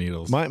pins and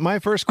needles. my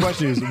first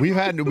question is: we've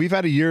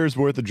had a year's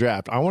worth of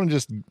draft. I want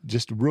to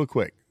just real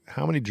quick.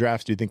 How many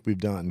drafts do you think we've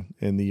done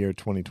in the year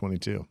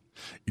 2022?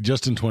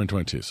 Just in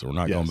 2022, so we're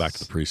not going back to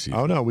the preseason.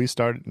 Oh no, we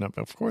started. No,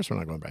 of course, we're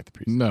not going back to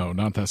preseason. No,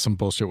 not that some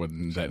bullshit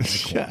with that.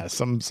 Nick Yeah,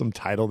 some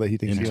title that he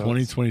thinks In he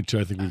owns. 2022,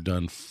 I think we've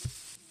done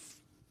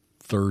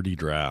 30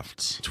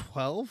 drafts.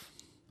 12?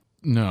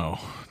 No,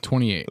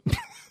 28.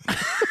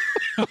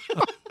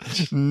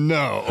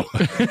 No.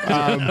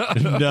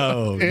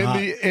 No,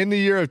 In the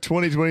year of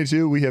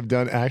 2022, we have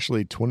done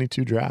actually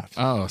 22 drafts.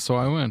 Oh, so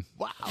I win.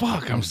 Wow.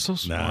 Fuck, I'm so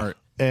smart.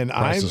 And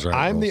Price is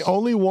Right I'm the rules.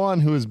 only one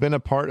who has been a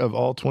part of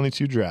all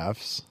 22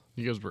 drafts.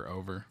 You guys were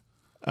over.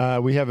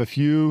 We have a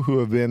few who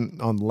have been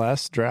on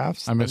less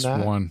drafts. I missed than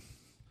that. one.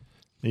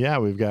 Yeah,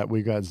 we've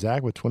got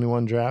Zach with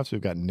 21 drafts.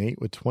 We've got Nate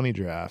with 20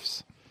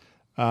 drafts.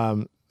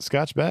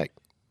 Scotch Beck,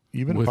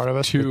 you've been a With part of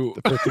us two-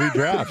 for 3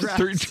 drafts.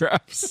 3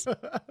 drafts.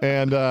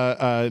 And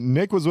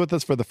Nick was with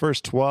us for the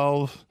first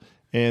 12.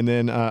 And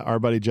then our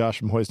buddy Josh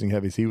from Hoisting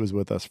Heavies, he was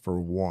with us for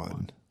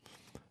 1.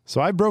 So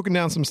I've broken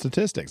down some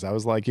statistics. I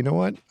was like, you know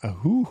what?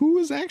 Who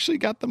has actually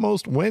got the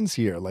most wins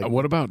here? Like,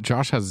 What about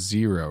Josh has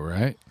 0,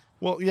 right?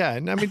 well, yeah.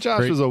 And I mean,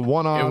 Josh Great. was a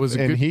one-off. It was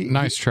a and good,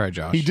 nice try,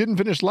 Josh. He didn't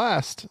finish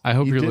last. I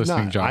hope He you're did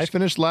listening, not. Josh. I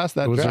finished last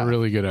that It was draft. a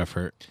really good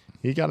effort.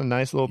 He got a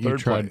nice little You third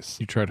tried. place.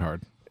 You tried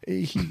hard.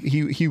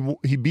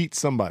 He beat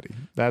somebody.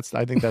 I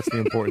think that's the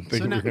important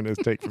thing So now- we're going to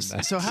take from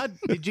that. So how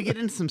did you get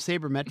into some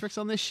sabermetrics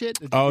on this shit?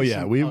 Did you Oh do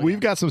yeah, some- we've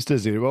got some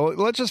statistics. Well,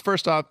 let's just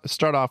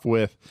start off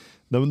with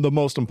the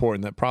most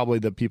important that probably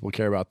that people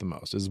care about the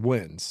most is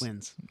wins.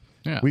 wins.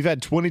 Yeah. We've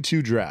had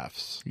 22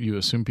 drafts. You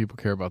assume people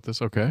care about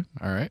this? Okay.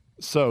 All right.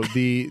 So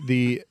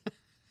the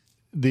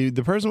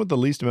person with the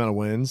least amount of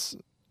wins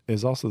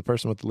is also the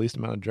person with the least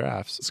amount of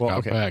drafts.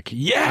 Scott Beck.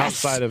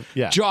 Yes. Outside of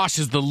Josh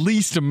is the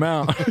least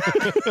amount,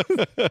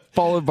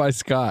 followed by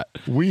Scott.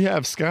 we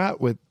have Scott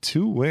with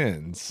 2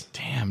 wins.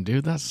 Damn,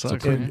 dude, that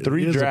sucks. In man.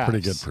 3 It is drafts. a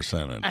pretty good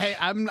percentage. Hey,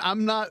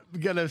 I'm not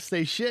gonna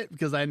say shit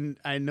because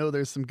I know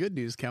there's some good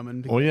news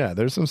coming. Well, yeah,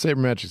 there's some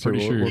sabermetrics here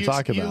Pretty sure we'll you-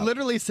 talk You about.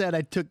 literally said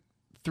I took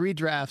 3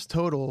 drafts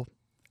total,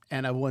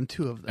 and I won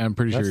 2 of them. I'm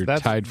pretty sure you're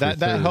tied for that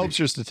 30. helps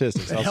your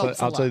statistics. It helps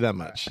a I'll tell you lot. that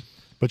much.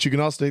 But you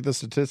can also take the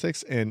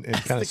statistics and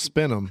kind of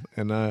spin them.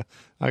 And I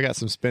got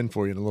some spin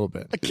for you in a little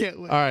bit. I can't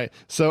wait. All right.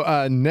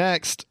 So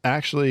next,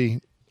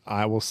 actually,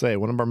 I will say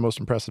one of our most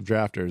impressive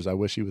drafters. I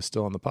wish he was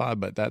still on the pod,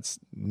 but that's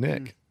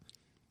Nick.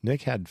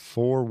 Nick had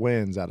 4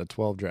 wins out of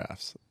 12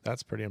 drafts.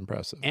 That's pretty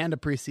impressive. And a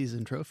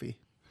preseason trophy.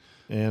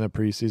 And a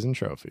preseason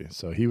trophy.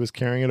 So he was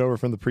carrying it over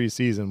from the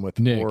preseason with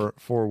Nick.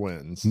 four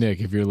wins. Nick,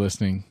 if you're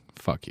listening,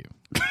 fuck you.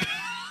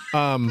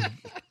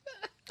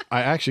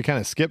 I actually kind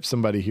of skipped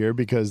somebody here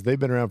because they've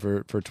been around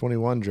for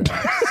 21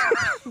 drafts.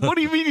 What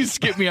do you mean you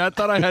skipped me? I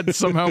thought I had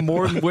somehow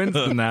more wins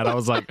than that. I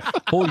was like,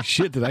 holy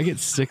shit, did I get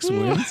 6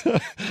 wins?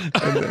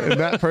 and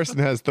that person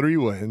has 3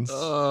 wins.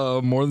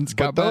 More than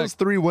Scott But those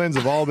 3 wins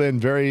have all been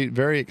very,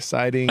 very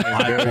exciting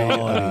and very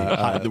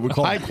Quality. We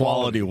call high it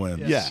quality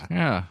wins. Yeah.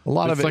 Yeah. A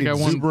lot It's of like I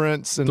won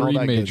exuberance and all 3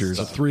 that majors. good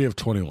So stuff. 3 of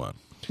 21.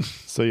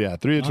 So yeah,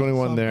 3 of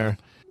 21 there.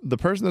 The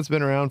person that's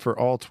been around for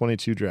all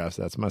 22 drafts,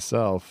 that's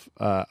myself.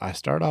 I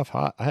started off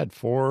hot. I had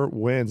 4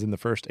 wins in the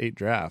first 8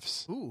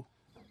 drafts. Ooh.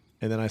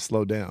 And then I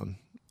slowed down.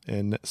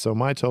 And so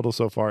my total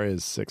so far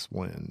is 6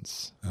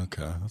 wins,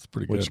 Okay, that's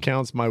pretty good. which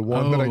counts my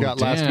one that I Oh,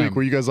 got last damn. week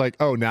where you guys like,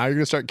 oh, now you're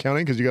going to start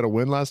counting because you got a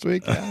win last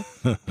week? Yeah,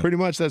 pretty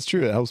much that's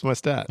true. It helps my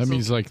stats. That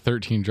means like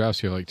 13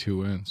 drafts, you have like 2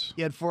 wins.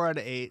 You had 4 out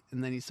of 8,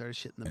 and then you started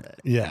shitting the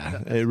bed.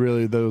 Yeah, it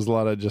really, there was a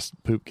lot of just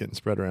poop getting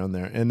spread around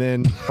there. And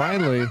then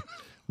finally,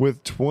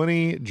 with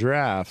 20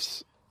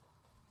 drafts,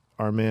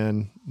 our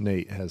man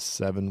Nate has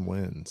 7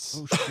 wins.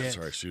 Oh, shit.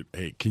 Sorry, shoot.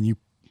 Hey, can you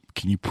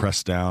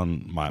press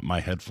down my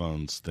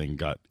headphones thing?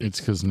 Got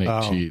It's because Nick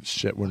Oh, cheats.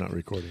 shit, we're not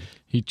recording.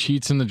 He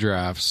cheats in the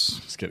drafts.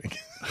 Just kidding.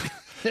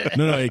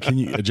 no. Hey, can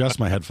you adjust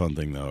my headphone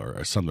thing though,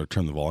 or something, or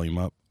turn the volume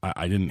up?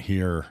 I didn't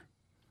hear.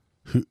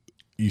 Who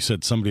you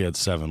said somebody had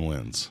 7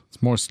 wins?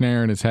 It's more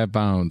snare in his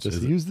headphones.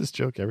 Just use this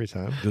joke every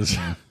time.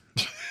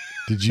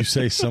 Did you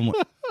say someone?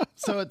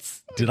 So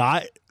it's Did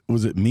I?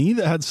 Was it me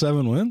that had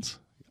 7 wins?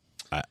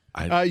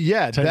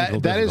 Yeah,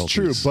 Technical that is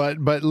true. difficulties.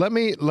 But let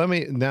me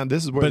now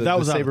this is where But that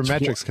was the out of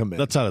sabermetrics come in.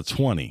 That's out of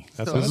 20.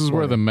 This is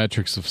where the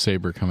metrics of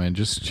Saber come in.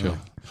 Just chill.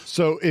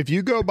 So if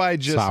you go by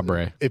just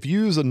Sabre. if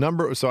you use a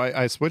number, so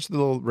I switched the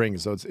little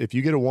rings. So it's, if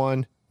you get a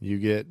 1, you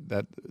get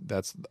that.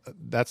 That's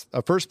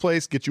a first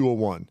place gets you a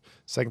 1.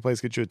 Second place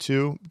gets you a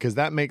 2 because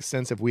that makes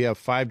sense if we have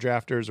 5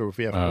 drafters or if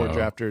we have 4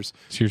 drafters.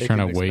 So you're they trying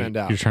can to wait. expand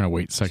out. You're trying to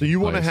wait second. So you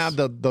want to place. have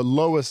the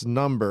lowest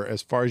number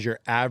as far as your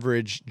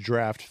average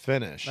draft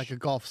finish. like a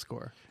golf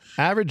score.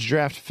 Average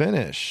draft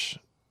finish.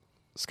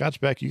 Scotch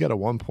Beck, you got a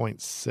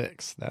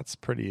 1.6. That's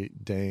pretty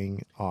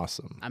dang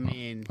awesome. I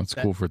mean, That's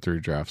cool for 3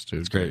 drafts,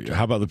 dude. Great.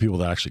 How about the people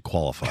that actually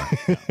qualify?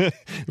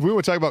 If we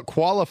want to talk about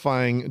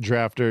qualifying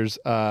drafters,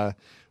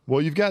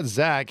 well, you've got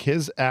Zach.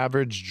 His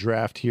average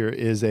draft here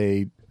is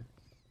a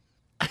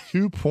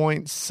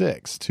 2.6.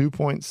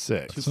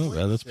 2.6. That's not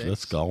bad.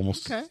 That's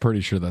almost. Okay.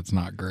 Pretty sure that's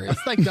not great.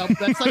 That's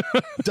like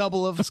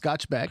double of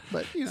Scotchback,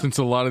 but you know. Since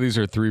a lot of these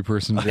are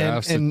 3-person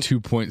drafts, and- a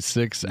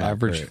 2.6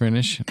 average great.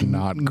 finish,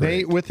 not great.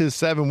 Nate, with his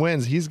 7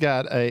 wins, he's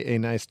got a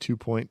nice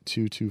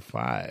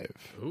 2.225.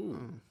 Ooh,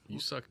 you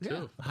suck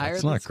too. higher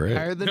That's than, not great.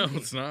 Higher than No, me.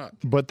 it's not.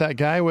 But that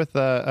guy with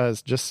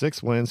just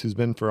 6 wins, who's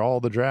been for all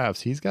the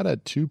drafts, he's got a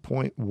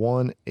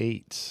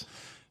 2.18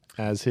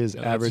 as his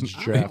average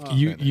draft.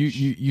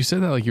 You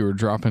said that like you were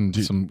dropping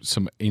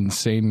some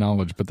insane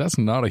knowledge, but that's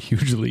not a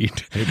huge lead.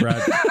 Hey,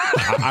 Brad,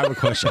 I have a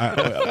question.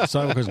 So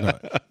I have a question.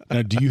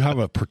 Now, do you have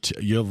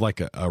you have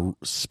like a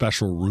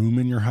special room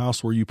in your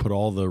house where you put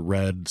all the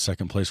red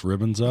second place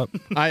ribbons up?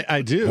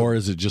 I do. Or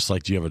is it just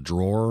like, do you have a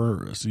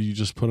drawer so you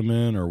just put them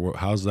in, or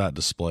how's that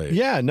displayed?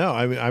 Yeah, no,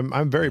 I mean,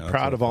 I'm very that's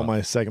proud what of I all thought.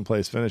 my second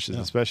place finishes,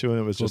 especially when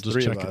it was Well, just just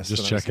 3 of check it- us.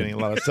 just and I was checking.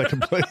 getting a lot of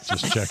second place.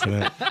 Just checking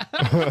it.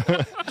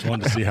 Just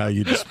wanted to see how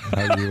you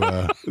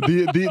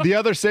The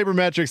other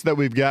sabermetrics that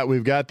we've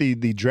got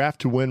the draft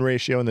to win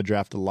ratio and the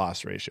draft to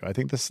loss ratio. I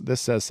think this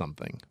says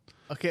something.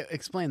 Okay,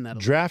 explain that.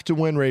 Draft to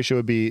win ratio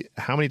would be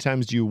how many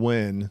times do you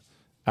win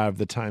out of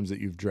the times that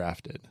you've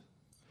drafted.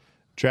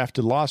 Draft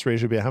to loss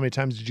ratio would be how many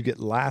times did you get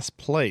last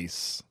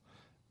place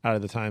out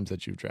of the times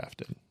that you've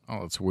drafted.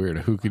 Oh, it's weird.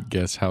 Who could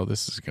guess how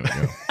this is going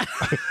to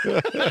go?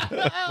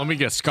 Let me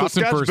guess. Scottson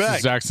Scotch first,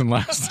 Beck. Jackson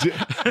last.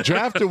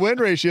 Draft to win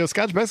ratio,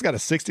 Scotch Beck's got a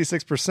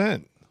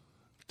 66%.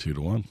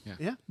 2-1.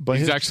 Yeah. But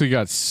He's his, actually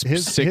got his-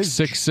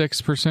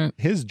 6.6%.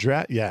 his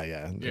draft,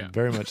 yeah,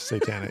 very much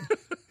satanic.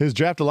 His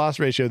draft to loss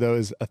ratio though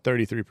is a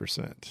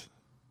 33%.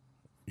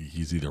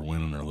 He's either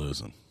winning or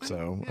losing.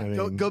 So I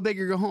mean, Go big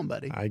or go home,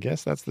 buddy. I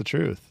guess that's the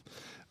truth.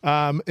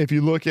 If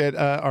you look at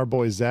our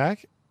boy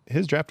Zach,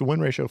 his draft to win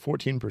ratio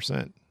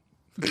 14%.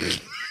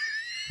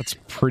 That's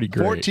pretty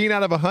great. 14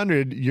 out of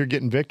 100, you're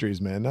getting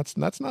victories, man. That's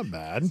not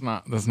bad.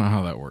 That's not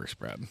how that works,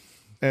 Brad.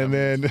 And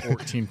then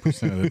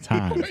 14% of the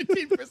time,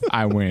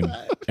 I win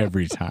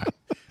every time.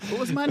 What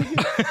was mine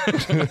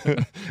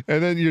again?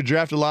 and then your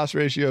draft to loss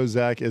ratio,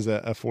 Zach, is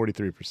a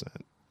 43%.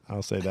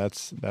 I'll say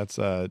that's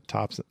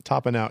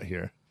topping out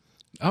here.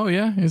 Oh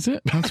yeah, is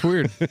it? That's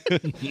weird.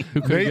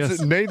 Who could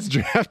guess? Nate's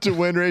draft to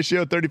win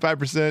ratio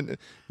 35%.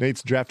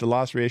 Nate's draft to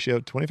loss ratio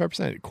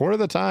 25%. Quarter of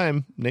the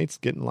time, Nate's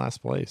getting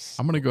last place.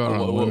 I'm gonna go out on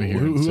a limb here.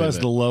 Who and say has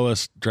that. the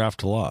lowest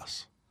draft to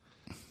loss?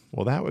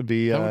 Well, that would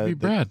be That would be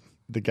Brad.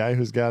 the guy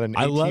who's got an 18%.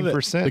 I love it.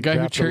 The guy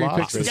who cherry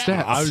picks the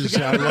stats. I was just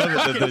saying, I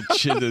love it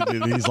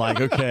that he's like,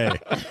 okay,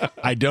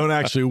 I don't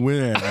actually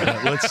win.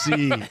 But let's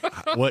see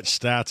what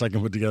stats I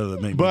can put together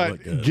that make me look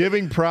But good.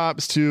 giving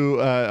props to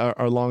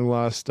our long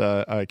lost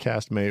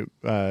castmate,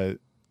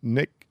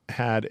 Nick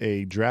had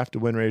a draft to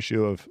win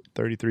ratio of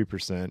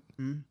 33%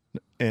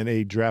 and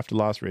a draft to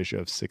loss ratio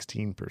of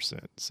 16%.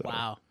 So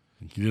Wow.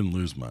 He didn't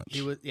lose much.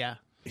 He was, yeah.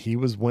 he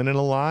was winning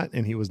a lot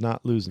and he was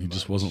not losing. He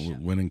just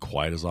wasn't winning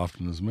quite as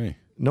often as me.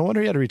 No wonder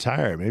he had to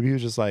retire. Maybe he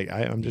was just like,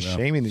 I'm just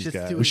shaming these Just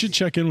guys. do We should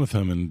check in with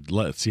him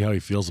and see how he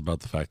feels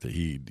about the fact that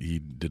he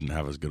didn't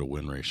have as good a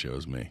win ratio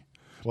as me.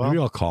 Well- Maybe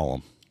I'll call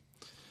him.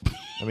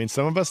 I mean,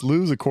 some of us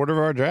lose a quarter of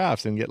our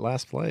drafts and get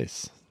last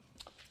place.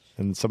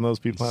 And some of those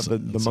people have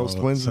the most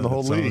wins in the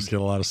whole Some of us league. get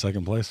a lot of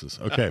second places.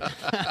 Okay.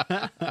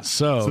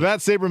 So So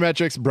that's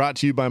Sabermetrics brought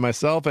to you by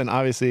myself. And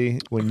obviously,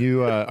 when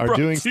you are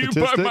doing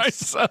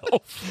statistics,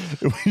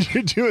 when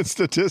you're doing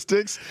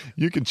statistics,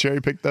 you can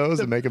cherry pick those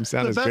and make them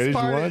sound as great as you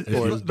want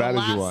or as bad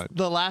as you want.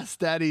 The last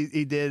stat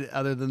he did,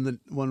 other than the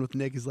one with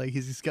Nick, is like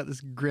he's got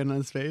this grin on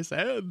his face.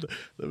 And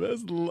the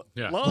best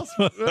loss.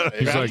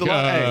 He's like, He's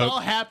all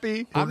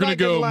happy. we're I'm going to not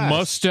go getting last.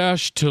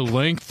 mustache to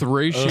length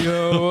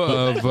ratio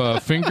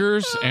of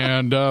fingers.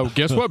 And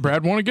guess what?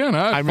 Brad won again.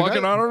 I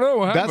don't know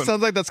what That happened.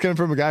 sounds like that's coming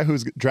from a guy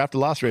whose draft to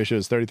loss ratio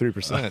is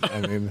 33%.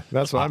 I mean,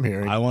 that's what I'm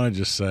hearing. I want to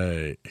just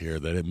say here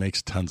that it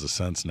makes tons of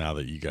sense now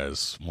that you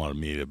guys wanted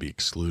me to be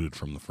excluded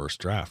from the first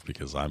draft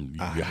because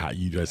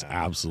you guys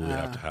absolutely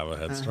have to have a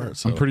head start.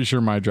 So I'm pretty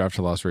sure my draft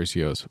to loss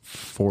ratio is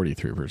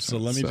 43%. So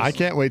let me I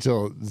can't wait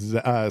till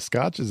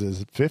Scotch's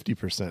is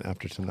 50%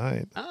 after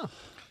tonight. all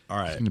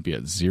right. going to be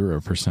at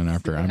 0%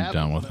 after I'm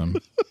done with him.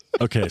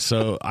 Okay,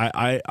 so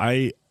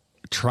I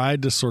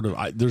tried to sort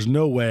of there's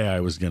no way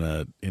I was going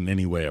to in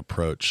any way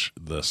approach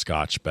the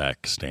Scotch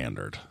Beck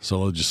standard. So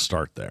let's just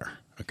start there,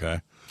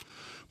 okay?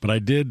 But I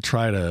did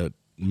try to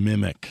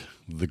mimic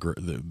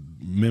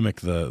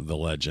the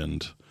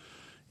legend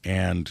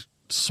and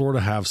sort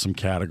of have some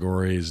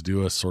categories,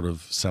 do a sort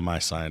of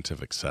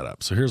semi-scientific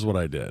setup. So here's what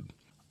I did.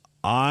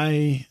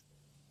 I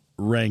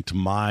ranked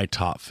my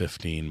top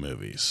 15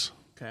 movies.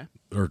 Okay.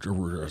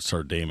 Or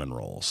sorry, Damon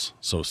roles.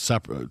 So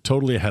separate,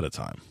 totally ahead of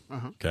time.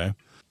 Okay.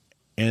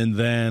 And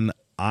then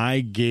I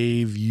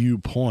gave you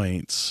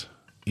points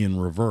in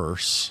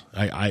reverse.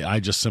 I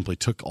just simply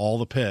took all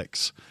the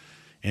picks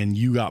and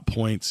you got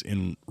points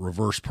in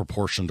reverse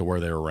proportion to where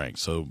they were ranked.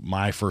 So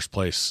my first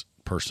place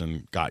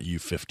person got you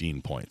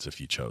 15 points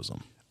if you chose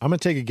them. I'm going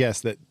to take a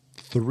guess that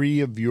 3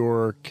 of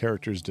your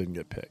characters didn't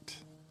get picked.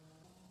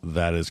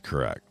 That is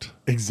correct.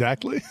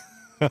 Exactly.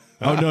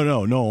 Oh,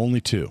 no, only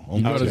 2.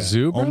 Only got a 2.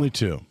 zoo, bro? Only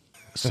 2.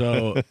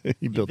 So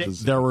You built this.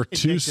 there were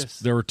two. Invictus.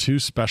 There were 2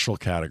 special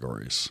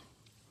categories.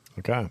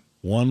 Okay.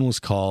 One was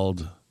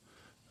called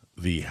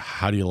the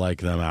 "How do you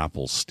like them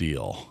apples?"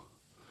 steal,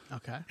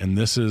 Okay. and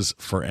this is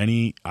for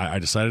any. I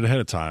decided ahead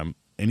of time.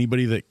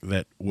 Anybody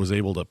that was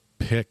able to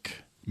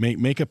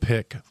make a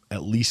pick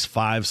at least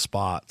 5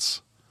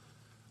 spots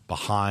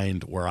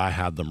behind where I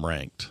had them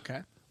ranked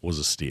Okay. was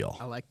a steal.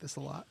 I like this a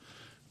lot.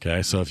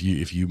 Okay, so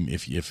if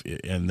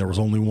and there was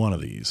only one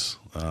of these.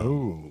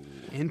 Ooh.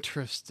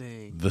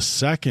 Interesting. The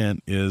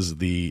second is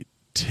the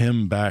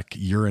Tim Beck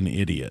 "You're an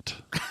idiot"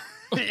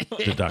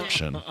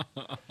 deduction.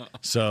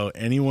 So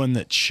anyone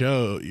that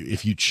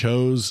if you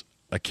chose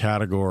a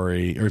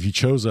category or if you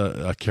chose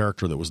a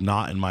character that was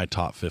not in my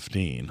top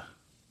 15,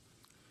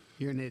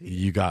 You're an idiot.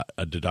 you got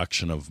a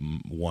deduction of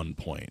 1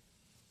 point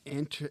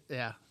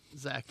Yeah,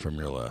 Zach. from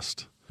your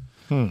list.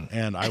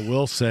 And I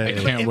will say,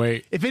 I can't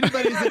wait. If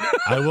anybody's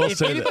I will if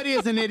say that, anybody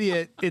is an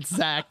idiot, it's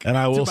Zach. and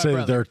I will to my say that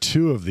brother. there are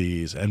 2 of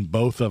these, and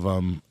both of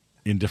them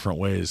in different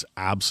ways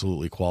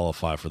absolutely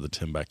qualify for the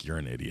Tim Beck "You're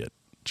an idiot"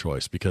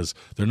 choice because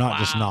they're not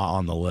just not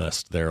on the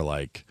list; they're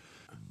like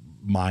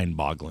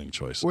mind-boggling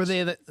choices. Were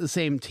they the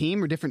same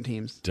team or different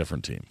teams?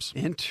 Different teams?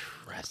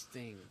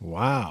 Interesting.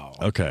 Wow.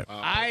 Okay.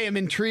 I am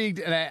intrigued.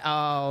 And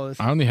I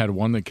only had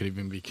one that could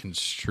even be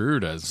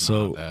construed as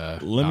So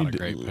not a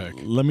great pick.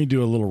 let me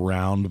do a little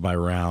round by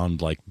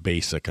round, like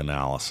basic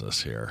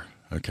analysis here.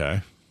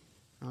 Okay.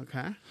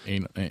 okay.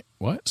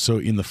 What? So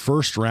in the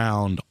first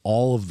round,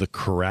 all of the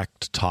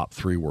correct top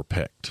 3 were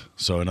picked.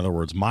 So in other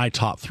words, my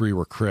top 3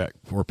 were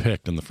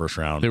picked in the first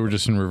round. They were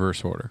just in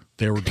reverse order.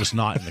 They were just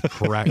not in the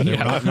correct.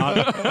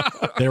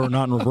 They were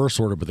not in reverse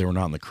order, but they were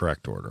not in the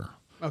correct order.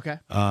 Okay.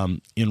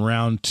 In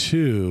round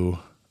 2,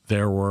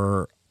 there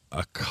were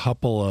a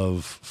couple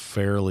of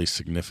fairly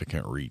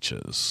significant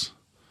reaches,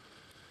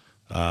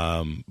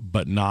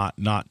 but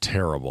not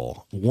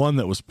terrible. One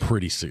that was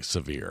pretty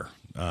severe.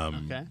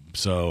 Okay.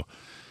 So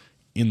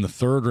in the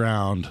third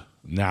round,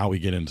 now we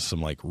get into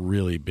some like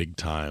really big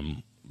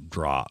time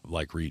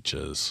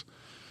reaches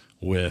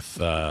with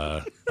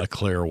a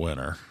clear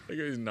winner.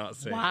 He's not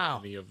saying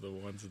Wow. any of the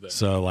ones that.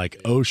 So like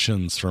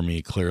Oceans for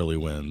me clearly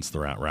wins the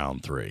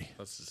round 3.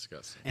 That's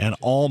disgusting. And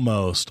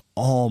almost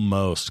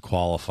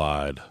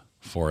qualified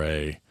for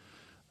a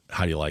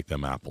 "How do you like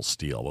them apples?"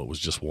 steal, but it was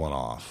just one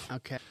off.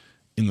 Okay.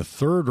 In the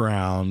third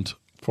round,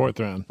 Fourth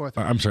round.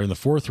 I'm sorry. In the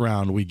fourth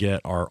round, we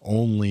get our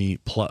only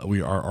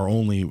our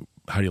only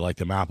how do you like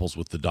them apples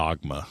with the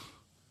Dogma,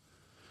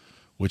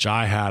 which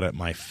I had at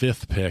my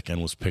 5th pick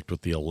and was picked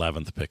with the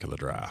 11th pick of the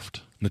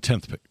draft. The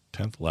 10th pick,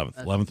 10th,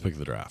 11th pick of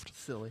the draft.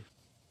 Silly.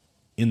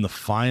 In the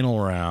final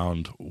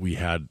round, we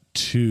had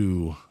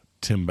 2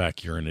 Tim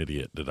Beck, you're an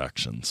idiot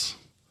deductions.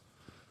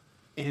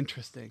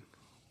 Interesting.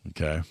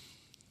 Okay.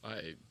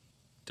 I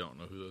don't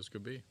know who those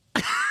could be.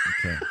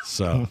 Okay.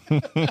 So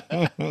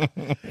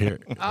here.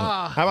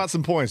 How about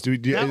some points?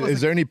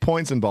 Is there any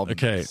points involved?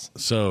 Okay. In this?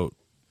 So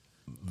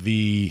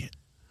the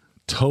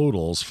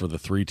totals for the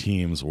 3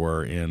 teams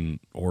were in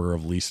order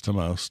of least to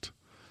most: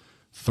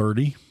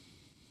 30,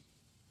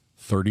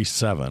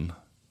 37,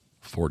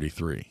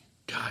 43.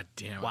 God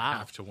damn! Wow. I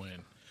have to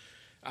win.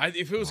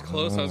 If it was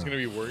close, I was going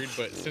to be worried.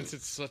 But since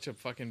it's such a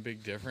fucking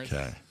big difference,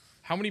 Okay.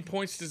 how many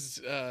points does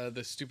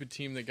the stupid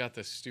team that got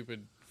the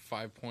stupid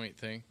 5-point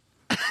thing?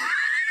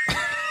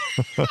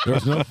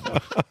 There's no.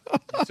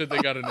 You said they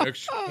got an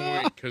extra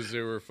point because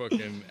they were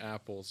fucking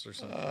apples or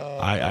something.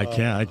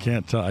 I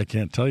can't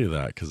tell you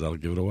that because that'll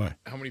give it away.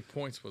 How many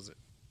points was it?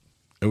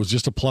 It was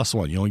just a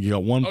 +1. You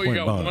got 1 Oh, point you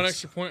got bonus. one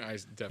extra point. I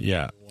definitely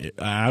Yeah, won.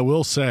 I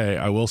will say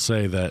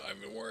that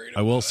I've been worried.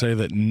 I will say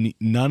that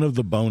none of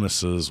the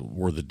bonuses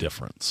were the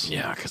difference.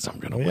 Yeah, because I'm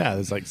gonna Oh, win. yeah,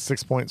 there's like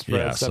 6 points spread.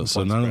 Yeah, 7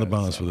 so points none of the spread,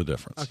 bonus so. were the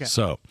difference. Okay.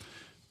 So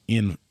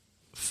in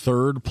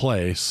 3rd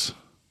place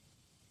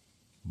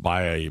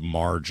by a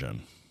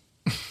margin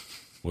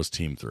was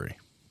Team 3.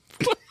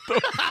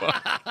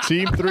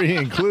 Team 3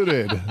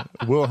 included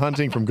Will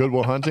Hunting from Good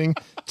Will Hunting,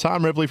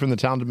 Tom Ripley from The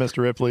Talented Mr.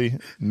 Ripley,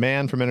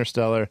 Man from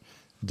Interstellar,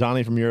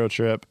 Donnie from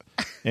Eurotrip,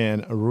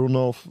 and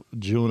Runolf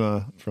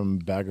Juna from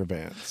Bagger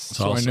Vance.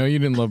 So I know you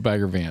didn't love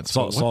Bagger Vance.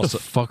 So So- what so-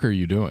 the fuck are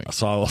you doing?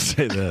 So I will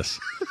say this.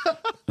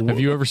 Have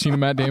you ever seen a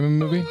Matt Damon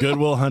movie? Good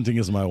Will Hunting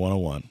is my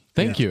 101.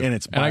 Thank you. And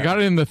it's I by- got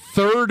it in the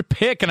 3rd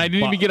pick, and I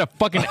didn't even get a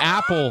fucking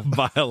apple.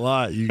 by a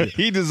lot.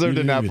 He deserved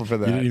you an didn't apple even- for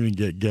that. You didn't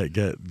even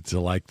get to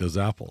like those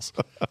apples.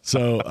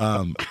 So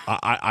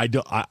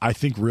I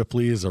think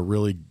Ripley is a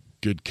really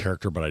good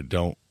character, but I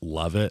don't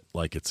love it.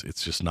 Like it's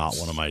just not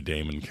one of my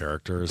Damon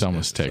characters.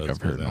 Dumbest So take it's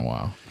I've heard in a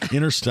while.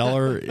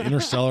 Interstellar,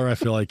 I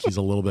feel like he's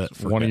a little bit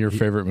One of your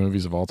favorite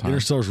movies of all time.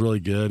 Interstellar's really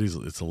good.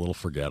 It's a little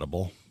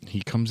forgettable.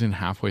 He comes in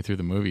halfway through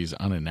the movies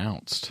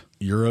unannounced.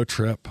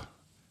 Eurotrip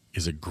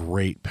is a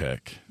great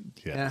pick.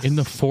 Yes. In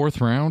the 4th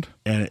round?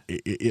 And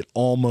it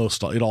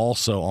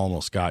also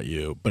almost got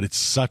you, but it's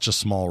such a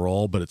small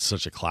role, but it's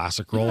such a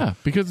classic role. Yeah,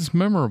 because it's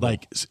memorable.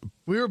 Like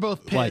We were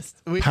both like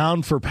pissed.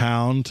 pound for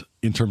pound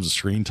in terms of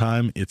screen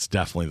time, it's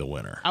definitely the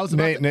winner. I was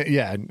about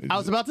Yeah. I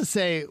was about to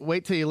say,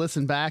 wait till you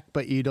listen back,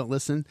 but you don't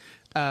listen.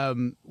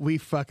 We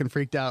fucking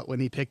freaked out when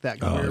he picked that.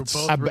 We were it's-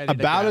 both ready to about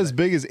grab as it.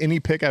 big as any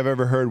pick I've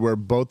ever heard where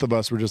both of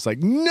us were just like,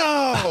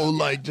 no,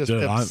 like just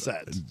Dude,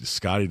 upset.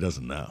 Scotty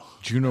doesn't know.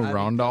 Juno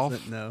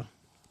Randolph? No.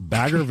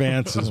 Bagger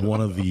Vance is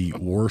one of the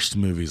worst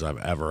movies I've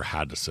ever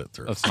had to sit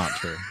through. That's not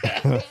true.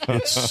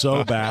 It's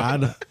so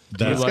bad Do you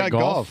that It's like got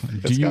golf? golf. Do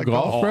It's you got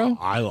golf, golf. bro?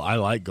 I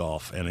like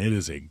golf, and it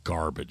is a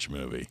garbage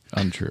movie.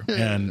 Untrue.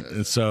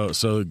 And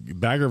so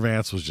Bagger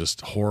Vance was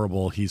just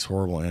horrible. He's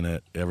horrible in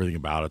it. Everything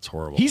about it's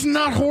horrible. He's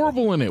not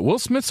horrible in it. Will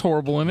Smith's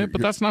horrible in it, but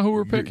that's not who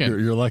we're picking.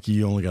 You're lucky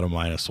you only got a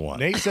 -1.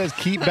 Nate says,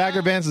 keep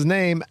Bagger Vance's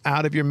name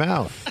out of your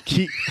mouth.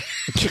 keep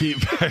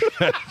Bagger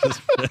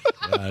Vance's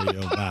out of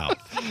your mouth.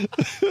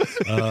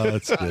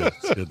 It's good.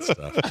 It's good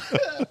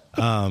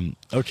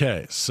stuff.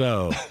 Okay,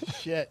 so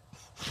Shit.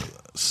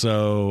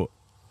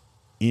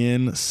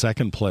 in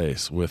 2nd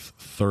place with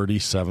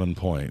 37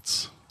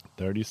 points,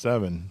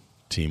 37.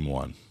 Team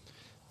 1.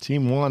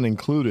 Team 1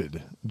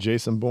 included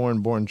Jason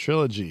Bourne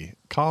Trilogy,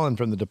 Colin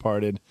from The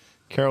Departed,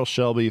 Carol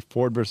Shelby,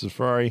 Ford versus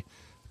Ferrari,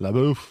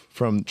 LaBouffe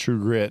from True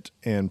Grit,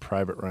 and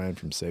Private Ryan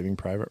from Saving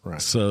Private Ryan.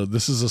 So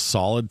this is a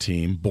solid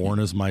team. Bourne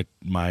is my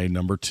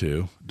number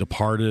 2.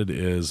 Departed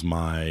is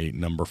my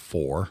number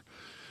 4.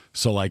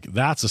 So like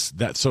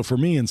so for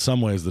me in some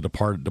ways the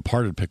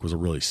Departed pick was a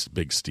really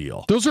big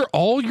steal. Those are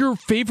all your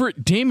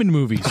favorite Damon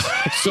movies.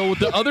 So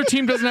the other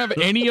team doesn't have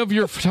any of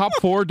your top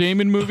 4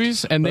 Damon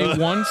movies, and they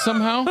won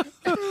somehow?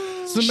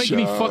 Doesn't make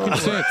any fucking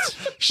sense.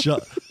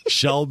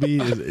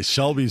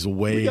 Shelby's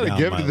way You got to down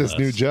give it my to this list.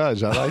 new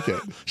judge. I like it.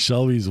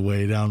 Shelby's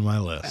way down my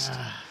list.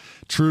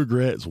 True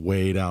Grit's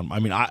way down. I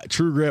mean,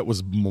 True Grit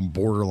was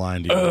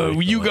borderline.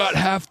 You got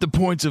half the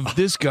points of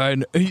this guy,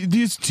 and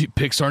these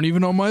picks aren't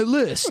even on my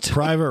list.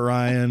 Private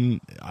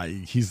Ryan.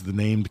 He's the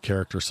named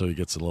character, so he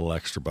gets a little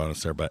extra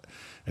bonus there. But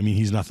I mean,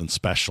 he's nothing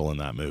special in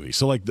that movie.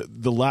 So like Did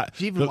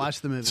you even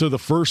watch the movie? So the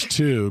first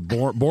 2,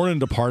 Born and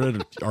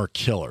Departed, are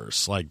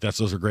killers. Like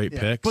those are great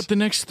picks. But the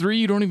next 3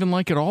 you don't even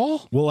like at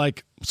all? well,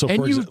 like so.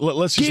 And For you example,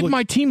 let's just gave look,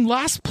 my team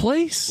last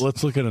place?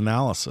 let's look at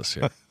analysis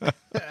here.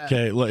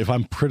 Okay, look, if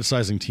I'm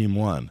criticizing Team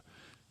 1,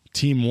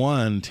 Team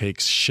 1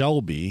 takes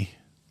Shelby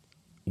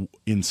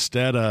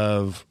instead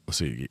of. Let's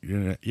see.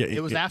 Yeah,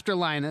 It was after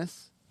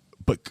Linus.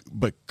 but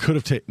could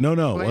have taken it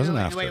Wait, wasn't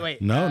wait, after.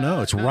 wait.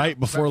 No, it's No, right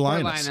before before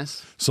Linus.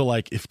 Linus. So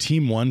like if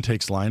Team 1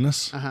 takes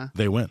Linus,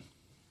 they win.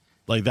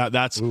 Like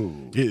that's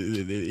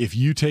if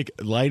you take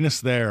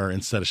Linus there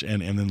instead of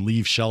and then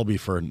leave Shelby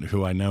for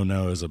who I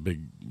know is a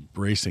big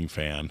racing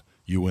fan,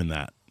 you win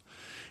that.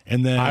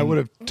 And then I would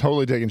have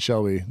totally taken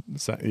Shelby.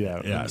 So,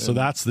 yeah. So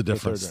that's the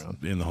difference third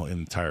round. in the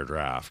entire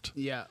draft.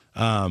 Yeah.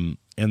 And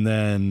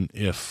then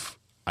if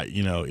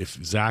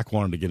Zach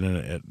wanted to get in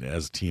it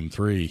as team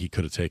 3, he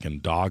could have taken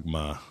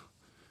Dogma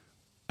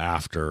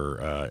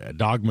after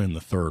Dogma in the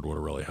third would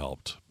have really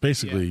helped.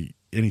 Basically,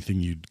 anything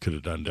you could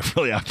have done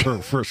differently after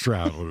the first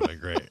round would have been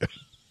great.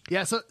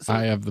 Yeah. So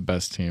I have the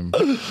best team.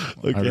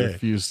 I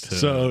refuse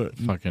to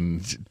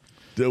fucking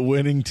the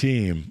winning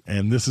team,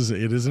 and it is an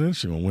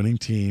interesting one. Winning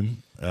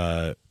team,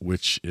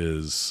 which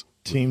is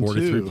Team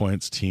 43 2.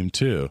 points. Team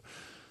 2.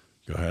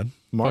 Go ahead.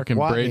 Mark Fucking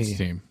Watney, Braid's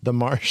team. The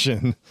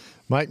Martian,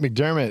 Mike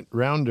McDermott,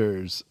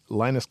 Rounders,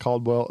 Linus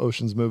Caldwell,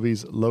 Ocean's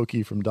Movies,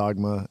 Loki from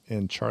Dogma,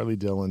 and Charlie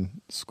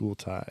Dillon, School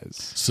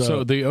Ties.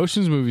 so the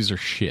Ocean's movies are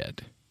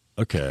shit.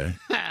 Okay.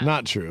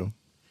 Not true.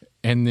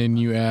 And then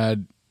you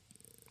add,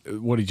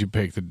 what did you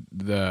pick?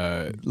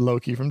 The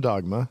Loki from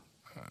Dogma,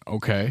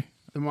 okay.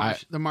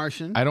 the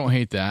Martian. I don't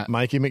hate that.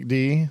 Mikey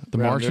McD, The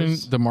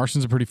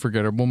Martian's a pretty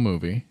forgettable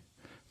movie.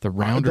 The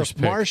Rounders the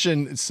pick.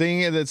 Martian, seeing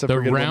it, it's a The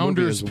forgettable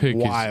Rounders movie is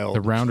pick wild. the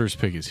Rounders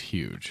pick is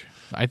huge.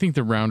 I think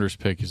the Rounders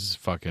pick is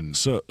fucking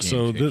So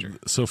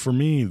game-changer. for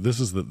me, this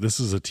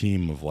is a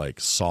team of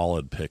like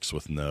solid picks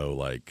with no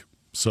like.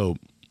 So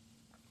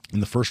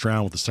in the first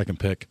round with the second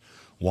pick,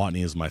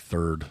 Watney is my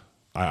third.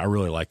 I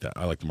really like that.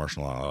 I like the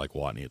Martian a lot. I like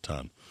Watney a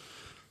ton.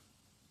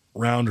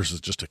 Rounders is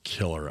just a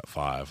killer at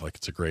 5. Like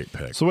it's a great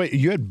pick. So wait,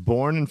 you had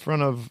Bourne in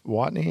front of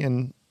Watney,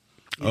 and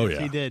Oh Yes,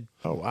 yeah, he did.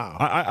 oh wow,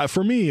 I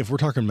for me, if we're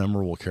talking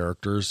memorable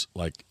characters,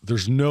 like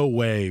there's no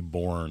way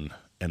Bourne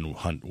and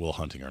Will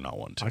Hunting are not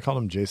one I two. called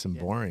him Jason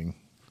Boring.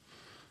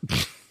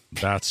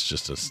 That's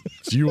just so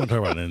you want to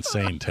talk about an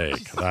insane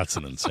take? That's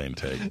an insane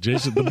take.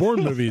 Jason, the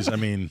Bourne movies. I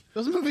mean,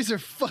 Those movies are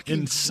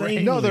fucking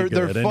insane. No, they're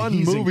good, and fun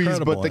he's movies,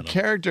 incredible but the in them.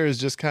 character is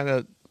just kind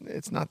of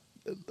it's not.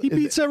 He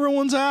beats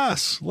everyone's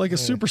ass like a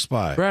super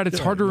spy. Brad, it's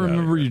Get hard to out of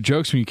remember here. your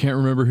jokes when you can't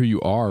remember who you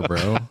are,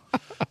 bro.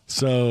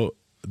 So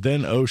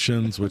then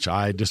Oceans, which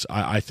I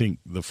think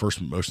the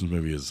first Oceans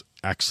movie is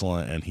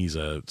excellent, and he's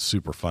a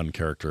super fun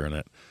character in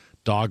it.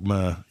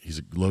 Dogma,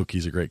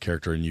 Loki's a great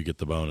character, and you get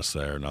the bonus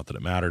there. Not that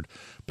it mattered,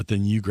 but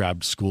then you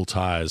grabbed School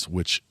Ties,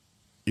 which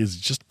is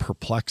just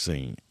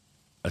perplexing.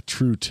 A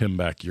true Tim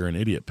Beck, you're an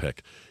idiot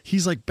pick.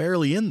 He's like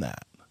barely in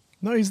that.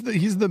 No, he's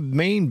the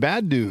main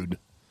bad dude.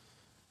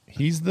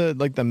 He's the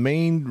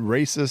main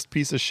racist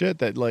piece of shit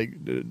that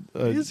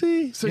Is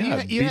he? So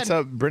yeah, you beats had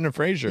up Brendan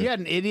Fraser. you had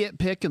an idiot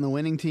pick in the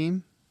winning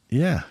team.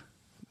 Yeah,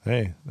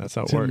 Hey, that's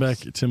how it Tim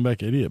works.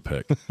 Beck, idiot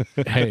pick.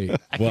 Hey,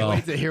 I can't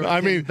wait to hear. What I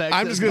Tim mean, Beck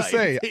I'm says just gonna about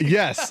say, your team.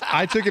 yes,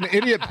 I took an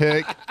idiot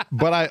pick,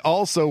 but I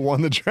also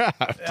won the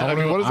draft. I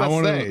mean, what does that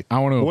say? I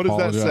want to What does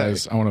that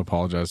apologize. say? I want to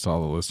apologize to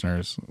all the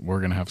listeners. We're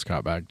gonna have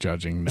Scott back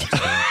judging next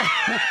time.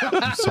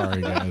 I'm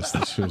sorry, guys.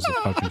 This show's a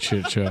fucking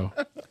shit show.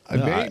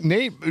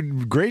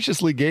 Nate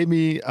graciously gave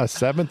me a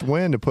 7th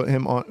win to put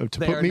him on They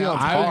put are me now- on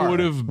I par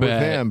would've with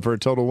bet- him for a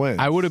total win.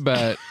 I would have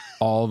bet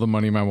all the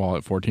money in my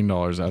wallet,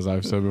 $14, as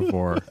I've said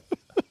before,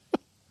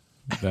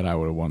 that I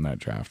would have won that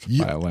draft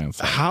by a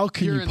landslide. How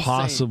can You're you insane.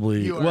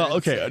 possibly? You are Well,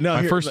 okay. insane. No,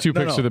 My here- first two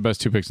no, picks no. are the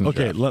best 2 picks in the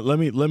Okay, draft.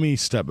 let me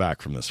step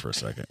back from this for a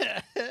second.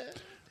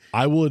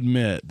 I will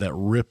admit that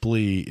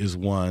Ripley is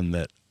one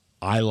that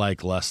I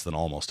like less than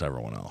almost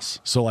everyone else.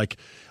 So, like,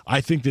 I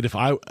think that if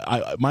I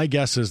my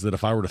guess is that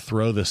if I were to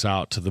throw this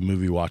out to the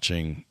movie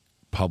watching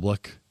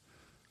public,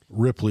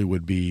 Ripley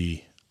would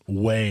be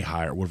way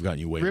higher. Would have gotten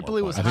you way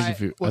Ripley more was points. I think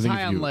if you, was I think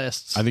high if on you,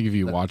 lists. I think if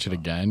you watch it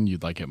again,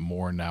 you'd like it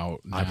more now.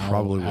 I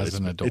probably would. as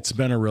an adult. It's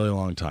been a really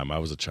long time. I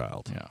was a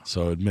child. Yeah.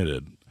 So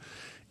admitted.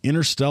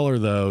 Interstellar,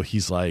 though, he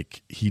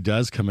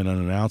does come in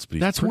unannounced, but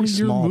he's That's a one pretty of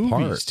your small movies,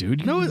 part.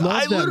 dude. You No, love I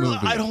that literally,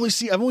 movie.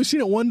 I've only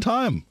seen it one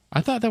time. I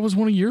thought that was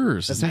one of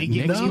yours. Is that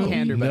Nick Nick's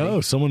Gander, movie? buddy. No,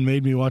 someone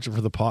made me watch it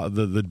for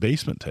the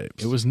basement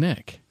tapes. It was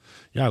Nick.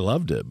 Yeah, I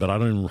loved it, but I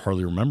don't even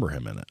hardly remember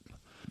him in it.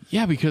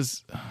 Yeah,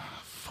 because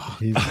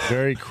He's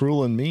very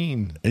cruel and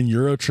mean. And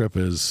Eurotrip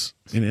is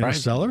in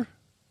Interstellar?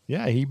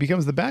 Yeah, he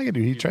becomes the bad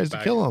dude. He tries to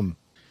kill him.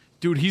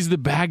 dude, he's the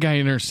bad guy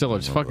in Interstellar.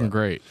 It's fucking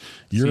great.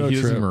 See, he Eurotrip-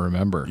 doesn't even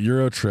remember.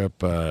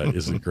 Eurotrip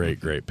is a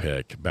great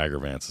pick. Bagger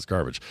Vance is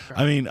garbage.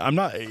 I mean, I'm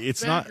not.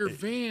 It's Bagger not.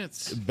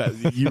 Vance.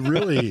 But you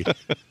really.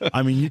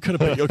 I mean, you could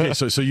have picked. Okay,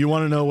 so you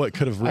want to know what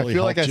could have really I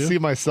feel like I helped you? see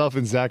myself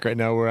in Zach right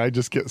now, where I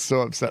just get so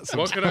upset.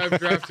 What Sometimes. could I have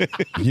drafted?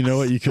 You know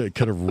what you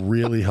could have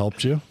really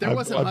helped you? There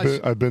wasn't much.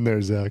 I've been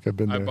there, Zach. I've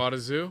been I there. bought a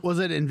zoo. Was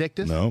it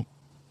Invictus? No,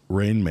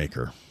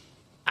 Rainmaker.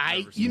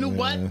 You know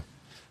what?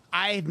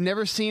 I've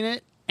never seen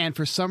it, and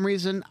for some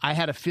reason, I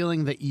had a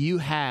feeling that you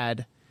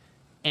had.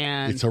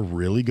 And It's a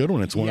really good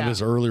one. It's one of Yeah. his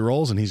early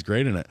roles, and he's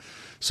great in it.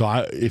 So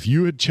if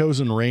you had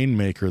chosen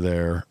Rainmaker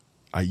there,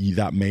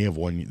 that may have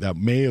won you. That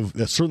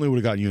certainly would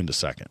have gotten you into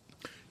second.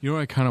 You know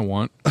what I kind of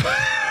want?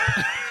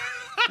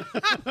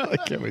 I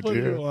can't wait to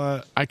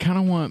hear. I kind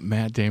of want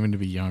Matt Damon to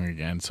be young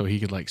again, so he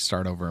could like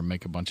start over and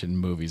make a bunch of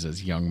movies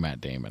as young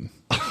Matt Damon.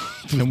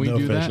 Can we No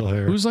do that? facial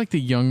hair. Who's like the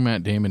young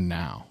Matt Damon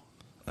now?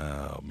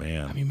 Oh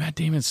man, I mean, Matt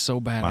Damon's so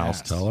badass.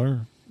 Miles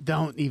Teller.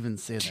 Don't even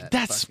say that.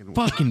 That's fucking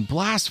fucking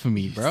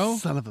blasphemy, bro.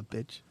 son of a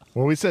bitch.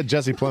 Well, we said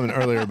Jesse Plemons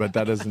earlier, but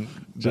that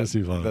doesn't.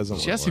 Jesse Plemons. doesn't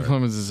work. Jesse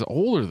Plemons is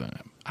older than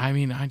him. I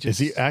mean, I Is just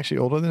he actually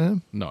older than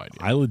him? no idea.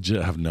 I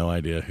legit have no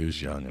idea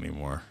who's young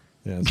anymore.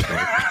 Yeah. That's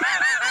right.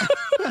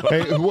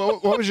 Hey,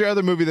 what was your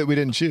other movie that we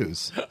didn't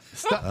choose?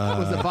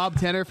 Was it Bob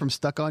Tanner from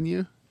Stuck on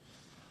You?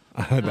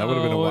 That would have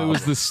been a Oh, while. it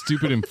was the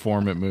stupid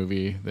informant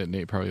movie that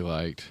Nate probably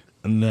liked.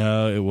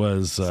 No, it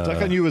was.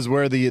 Stuck on You was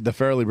where the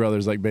Farrelly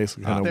brothers like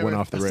basically kind They of went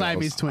were off the the rails.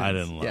 Siamese twins. I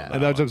didn't love yeah. that.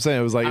 And that's what I'm saying.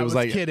 It was like I was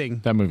kidding.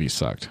 That movie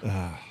sucked.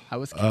 I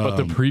was kidding. But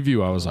the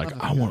preview, I was like,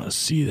 I want to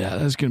see that.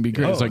 That's gonna be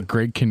great. It's like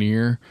Greg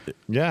Kinnear.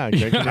 yeah.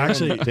 Greg Kinnear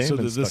Actually, and so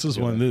Damon this stuck is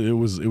one. together.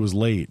 It was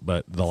late,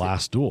 but The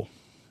Last Duel,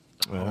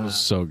 It was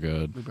so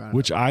good.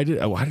 which I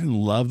didn't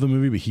love the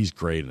movie, but he's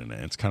great in it.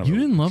 It's kind of You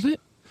didn't love it?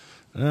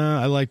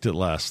 I liked it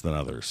less than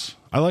others.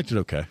 I liked it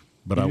okay,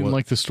 but You I didn't was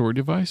like the story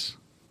device?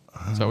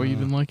 Is that why you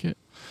didn't like it?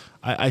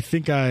 I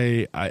think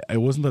I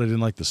wasn't that I didn't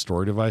like the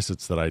story device.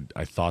 It's that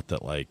I thought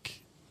that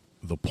like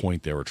the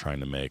point they were trying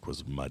to make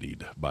was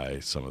muddied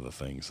by some of the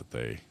things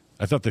that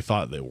I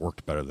thought they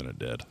worked better than it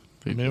did.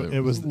 I mean,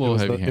 it was a little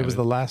heavy-handed. it was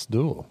the last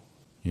duel.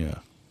 Yeah.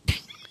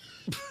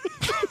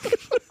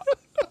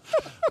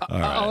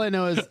 All I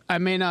know is I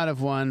may not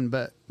have won,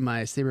 but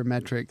my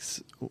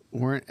sabermetrics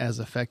weren't as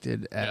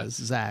affected as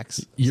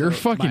Zach's. Your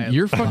So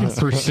fucking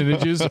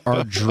percentages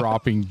are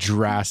dropping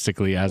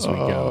drastically as we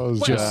go.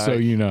 Oh, Just so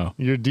Zach. you know.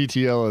 Your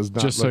DTL is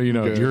not. Just so you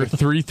know, looking good. your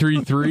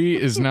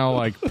 333 is now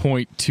like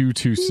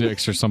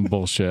 0.226 or some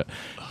bullshit.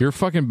 Your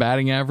fucking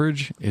batting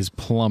average is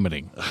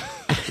plummeting.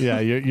 yeah.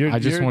 Your I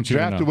just your want you to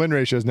draft know. win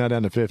ratio is now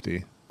down to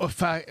 50.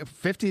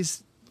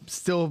 50's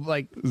still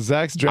like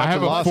Zach's I draft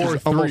have a loss is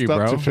 4-3, almost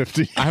bro. up to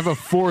 50. I have a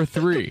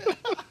 4-3.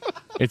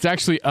 It's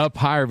actually up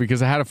higher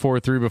because I had a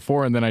 4-3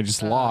 before and then I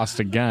just lost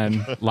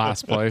again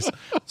last place.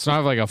 So now I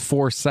have like a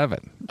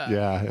 4-7.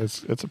 Yeah,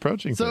 it's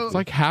approaching. So- 50. It's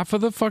like half of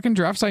the fucking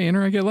drafts I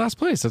enter, I get last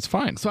place. That's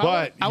fine. so.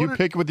 But I you wanna-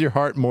 pick with your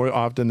heart more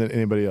often than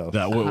anybody else.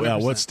 What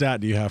 100%. stat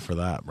do you have for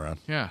that, Brad?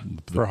 Yeah.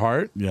 For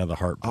heart? Yeah, the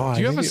heart. Oh,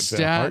 Do you I have a think it's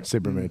stat heart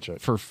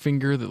sabermetric. for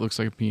finger that looks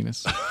like a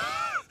penis?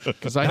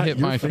 Because I hit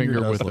my finger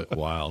does with look it.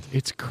 wild.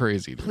 It's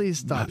crazy. Dude. Please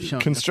stop showing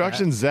us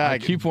Construction Zach I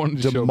keep wanting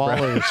to show Brad.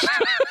 demolished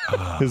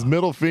his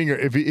middle finger.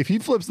 If he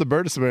flips the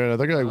bird to somebody,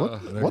 they're gonna like,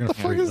 what gonna the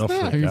fuck freak- is they'll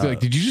that? freak He's out. like,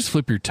 did you just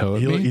flip your toe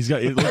at me? He's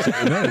got. It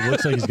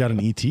looks like he's got an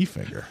ET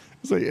finger.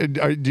 It's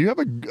like, do you have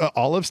a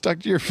olive stuck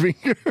to your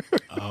finger?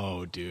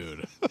 Oh,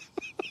 dude.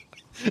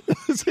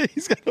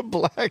 He's got a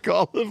black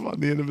olive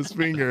on the end of his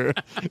finger.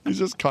 He's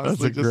just That's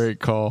constantly a great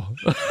call.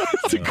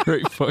 That's a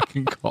great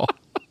fucking call.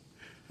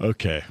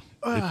 Okay.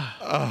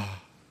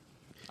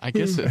 I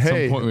guess at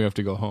Hey. some point we have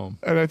to go home.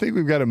 And I think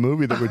we've got a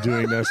movie that we're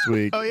doing next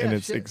week, Oh, yeah, and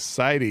it's shit.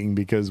 exciting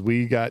because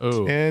we got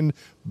Oh. 10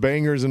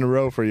 bangers in a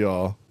row for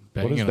y'all. What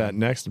Banging is that them.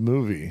 next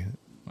movie?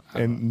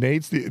 And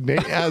Nate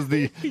has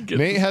the gets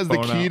Nate his has the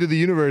phone key out. to the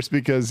universe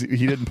because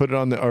he didn't put it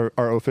on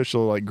our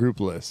official like group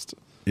list.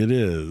 It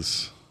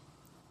is,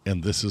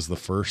 and this is the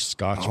first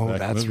Scotch. Oh, Beck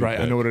that's movie right.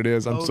 I pick. know what it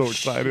is. I'm Oh, so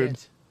excited.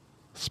 shit.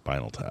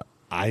 Spinal Tap.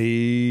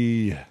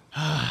 I've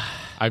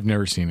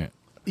never seen it.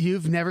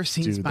 You've never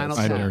seen Dude, Spinal that's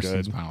I've so Tap. never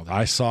good. seen Spinal Tap.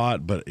 I saw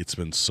it, but it's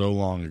been so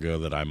long ago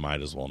that I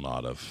might as well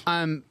not have.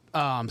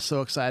 I'm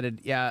so excited.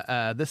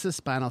 Yeah, this is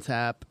Spinal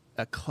Tap,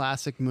 a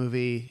classic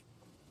movie.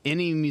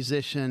 Any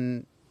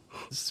musician,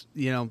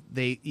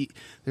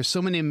 there's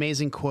so many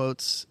amazing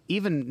quotes.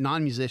 Even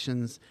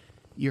non-musicians,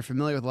 you're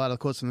familiar with a lot of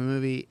the quotes from the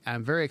movie.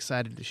 I'm very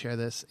excited to share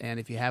this, and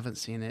if you haven't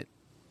seen it,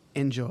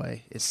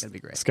 enjoy. It's gonna be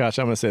great. Scotch,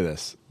 I'm going to say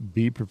this: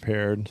 be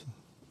prepared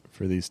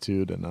for these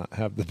two to not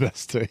have the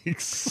best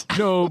takes.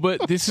 No,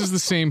 but this is the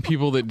same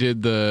people that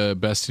did the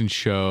Best in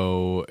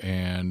Show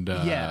and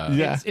Yeah,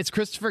 Yeah. It's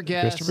Christopher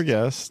Guest, Christopher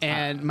Guest.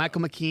 and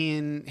Michael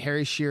McKean,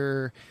 Harry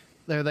Shearer.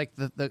 They're like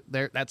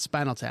that's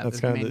Spinal Tap. That's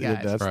They're the kind of main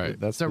guys. that's Right.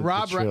 that's So the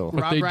Rob chill.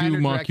 but they do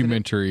Reiner directed it.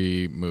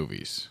 mockumentary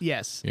movies.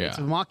 Yes, Yeah. it's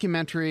a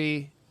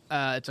mockumentary.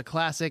 It's a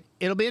classic.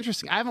 It'll be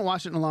interesting. I haven't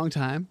watched it in a long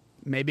time.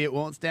 Maybe it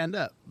won't stand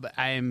up, but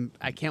I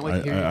can't wait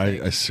to hear. I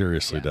your take.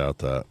 seriously doubt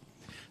that.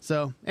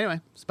 So anyway,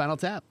 Spinal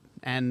Tap,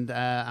 and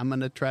I'm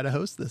gonna try to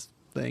host this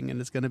thing, and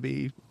it's gonna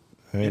be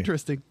Hey,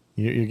 interesting.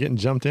 You're getting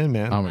jumped in,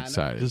 man. I'm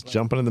excited. Just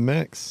jumping in the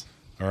mix.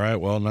 All right.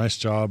 Well, nice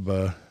job.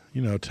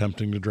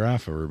 Attempting to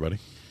draft everybody.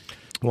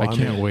 Well, I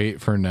can't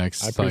wait for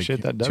next. I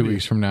appreciate like, that 2 W.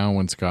 weeks from now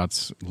when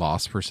Scott's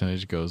loss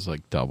percentage goes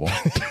like double.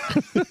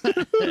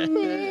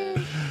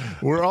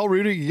 We're all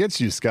rooting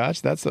against you,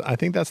 Scotch. I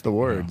think that's the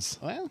words.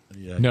 Well,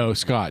 Yeah. No,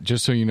 Scott,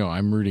 just so you know,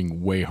 I'm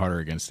rooting way harder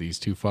against these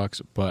two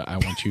fucks, but I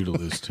want you to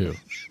lose too.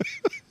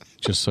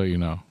 Just so you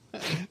know.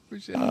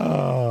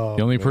 Oh,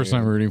 The only person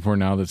I'm rooting for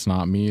now that's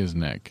not me is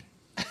Nick.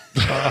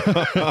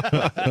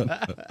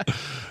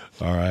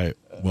 All right.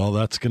 Well,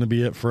 that's going to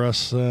be it for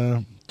us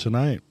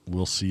tonight.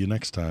 We'll see you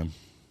next time.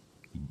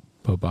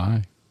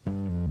 Bye-bye.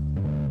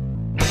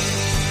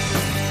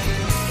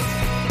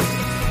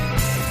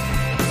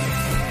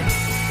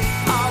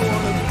 I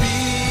wanna be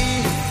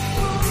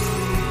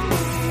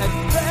at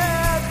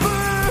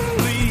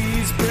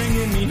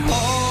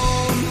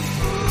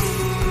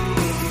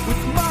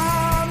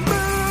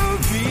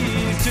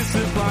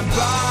gone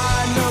by.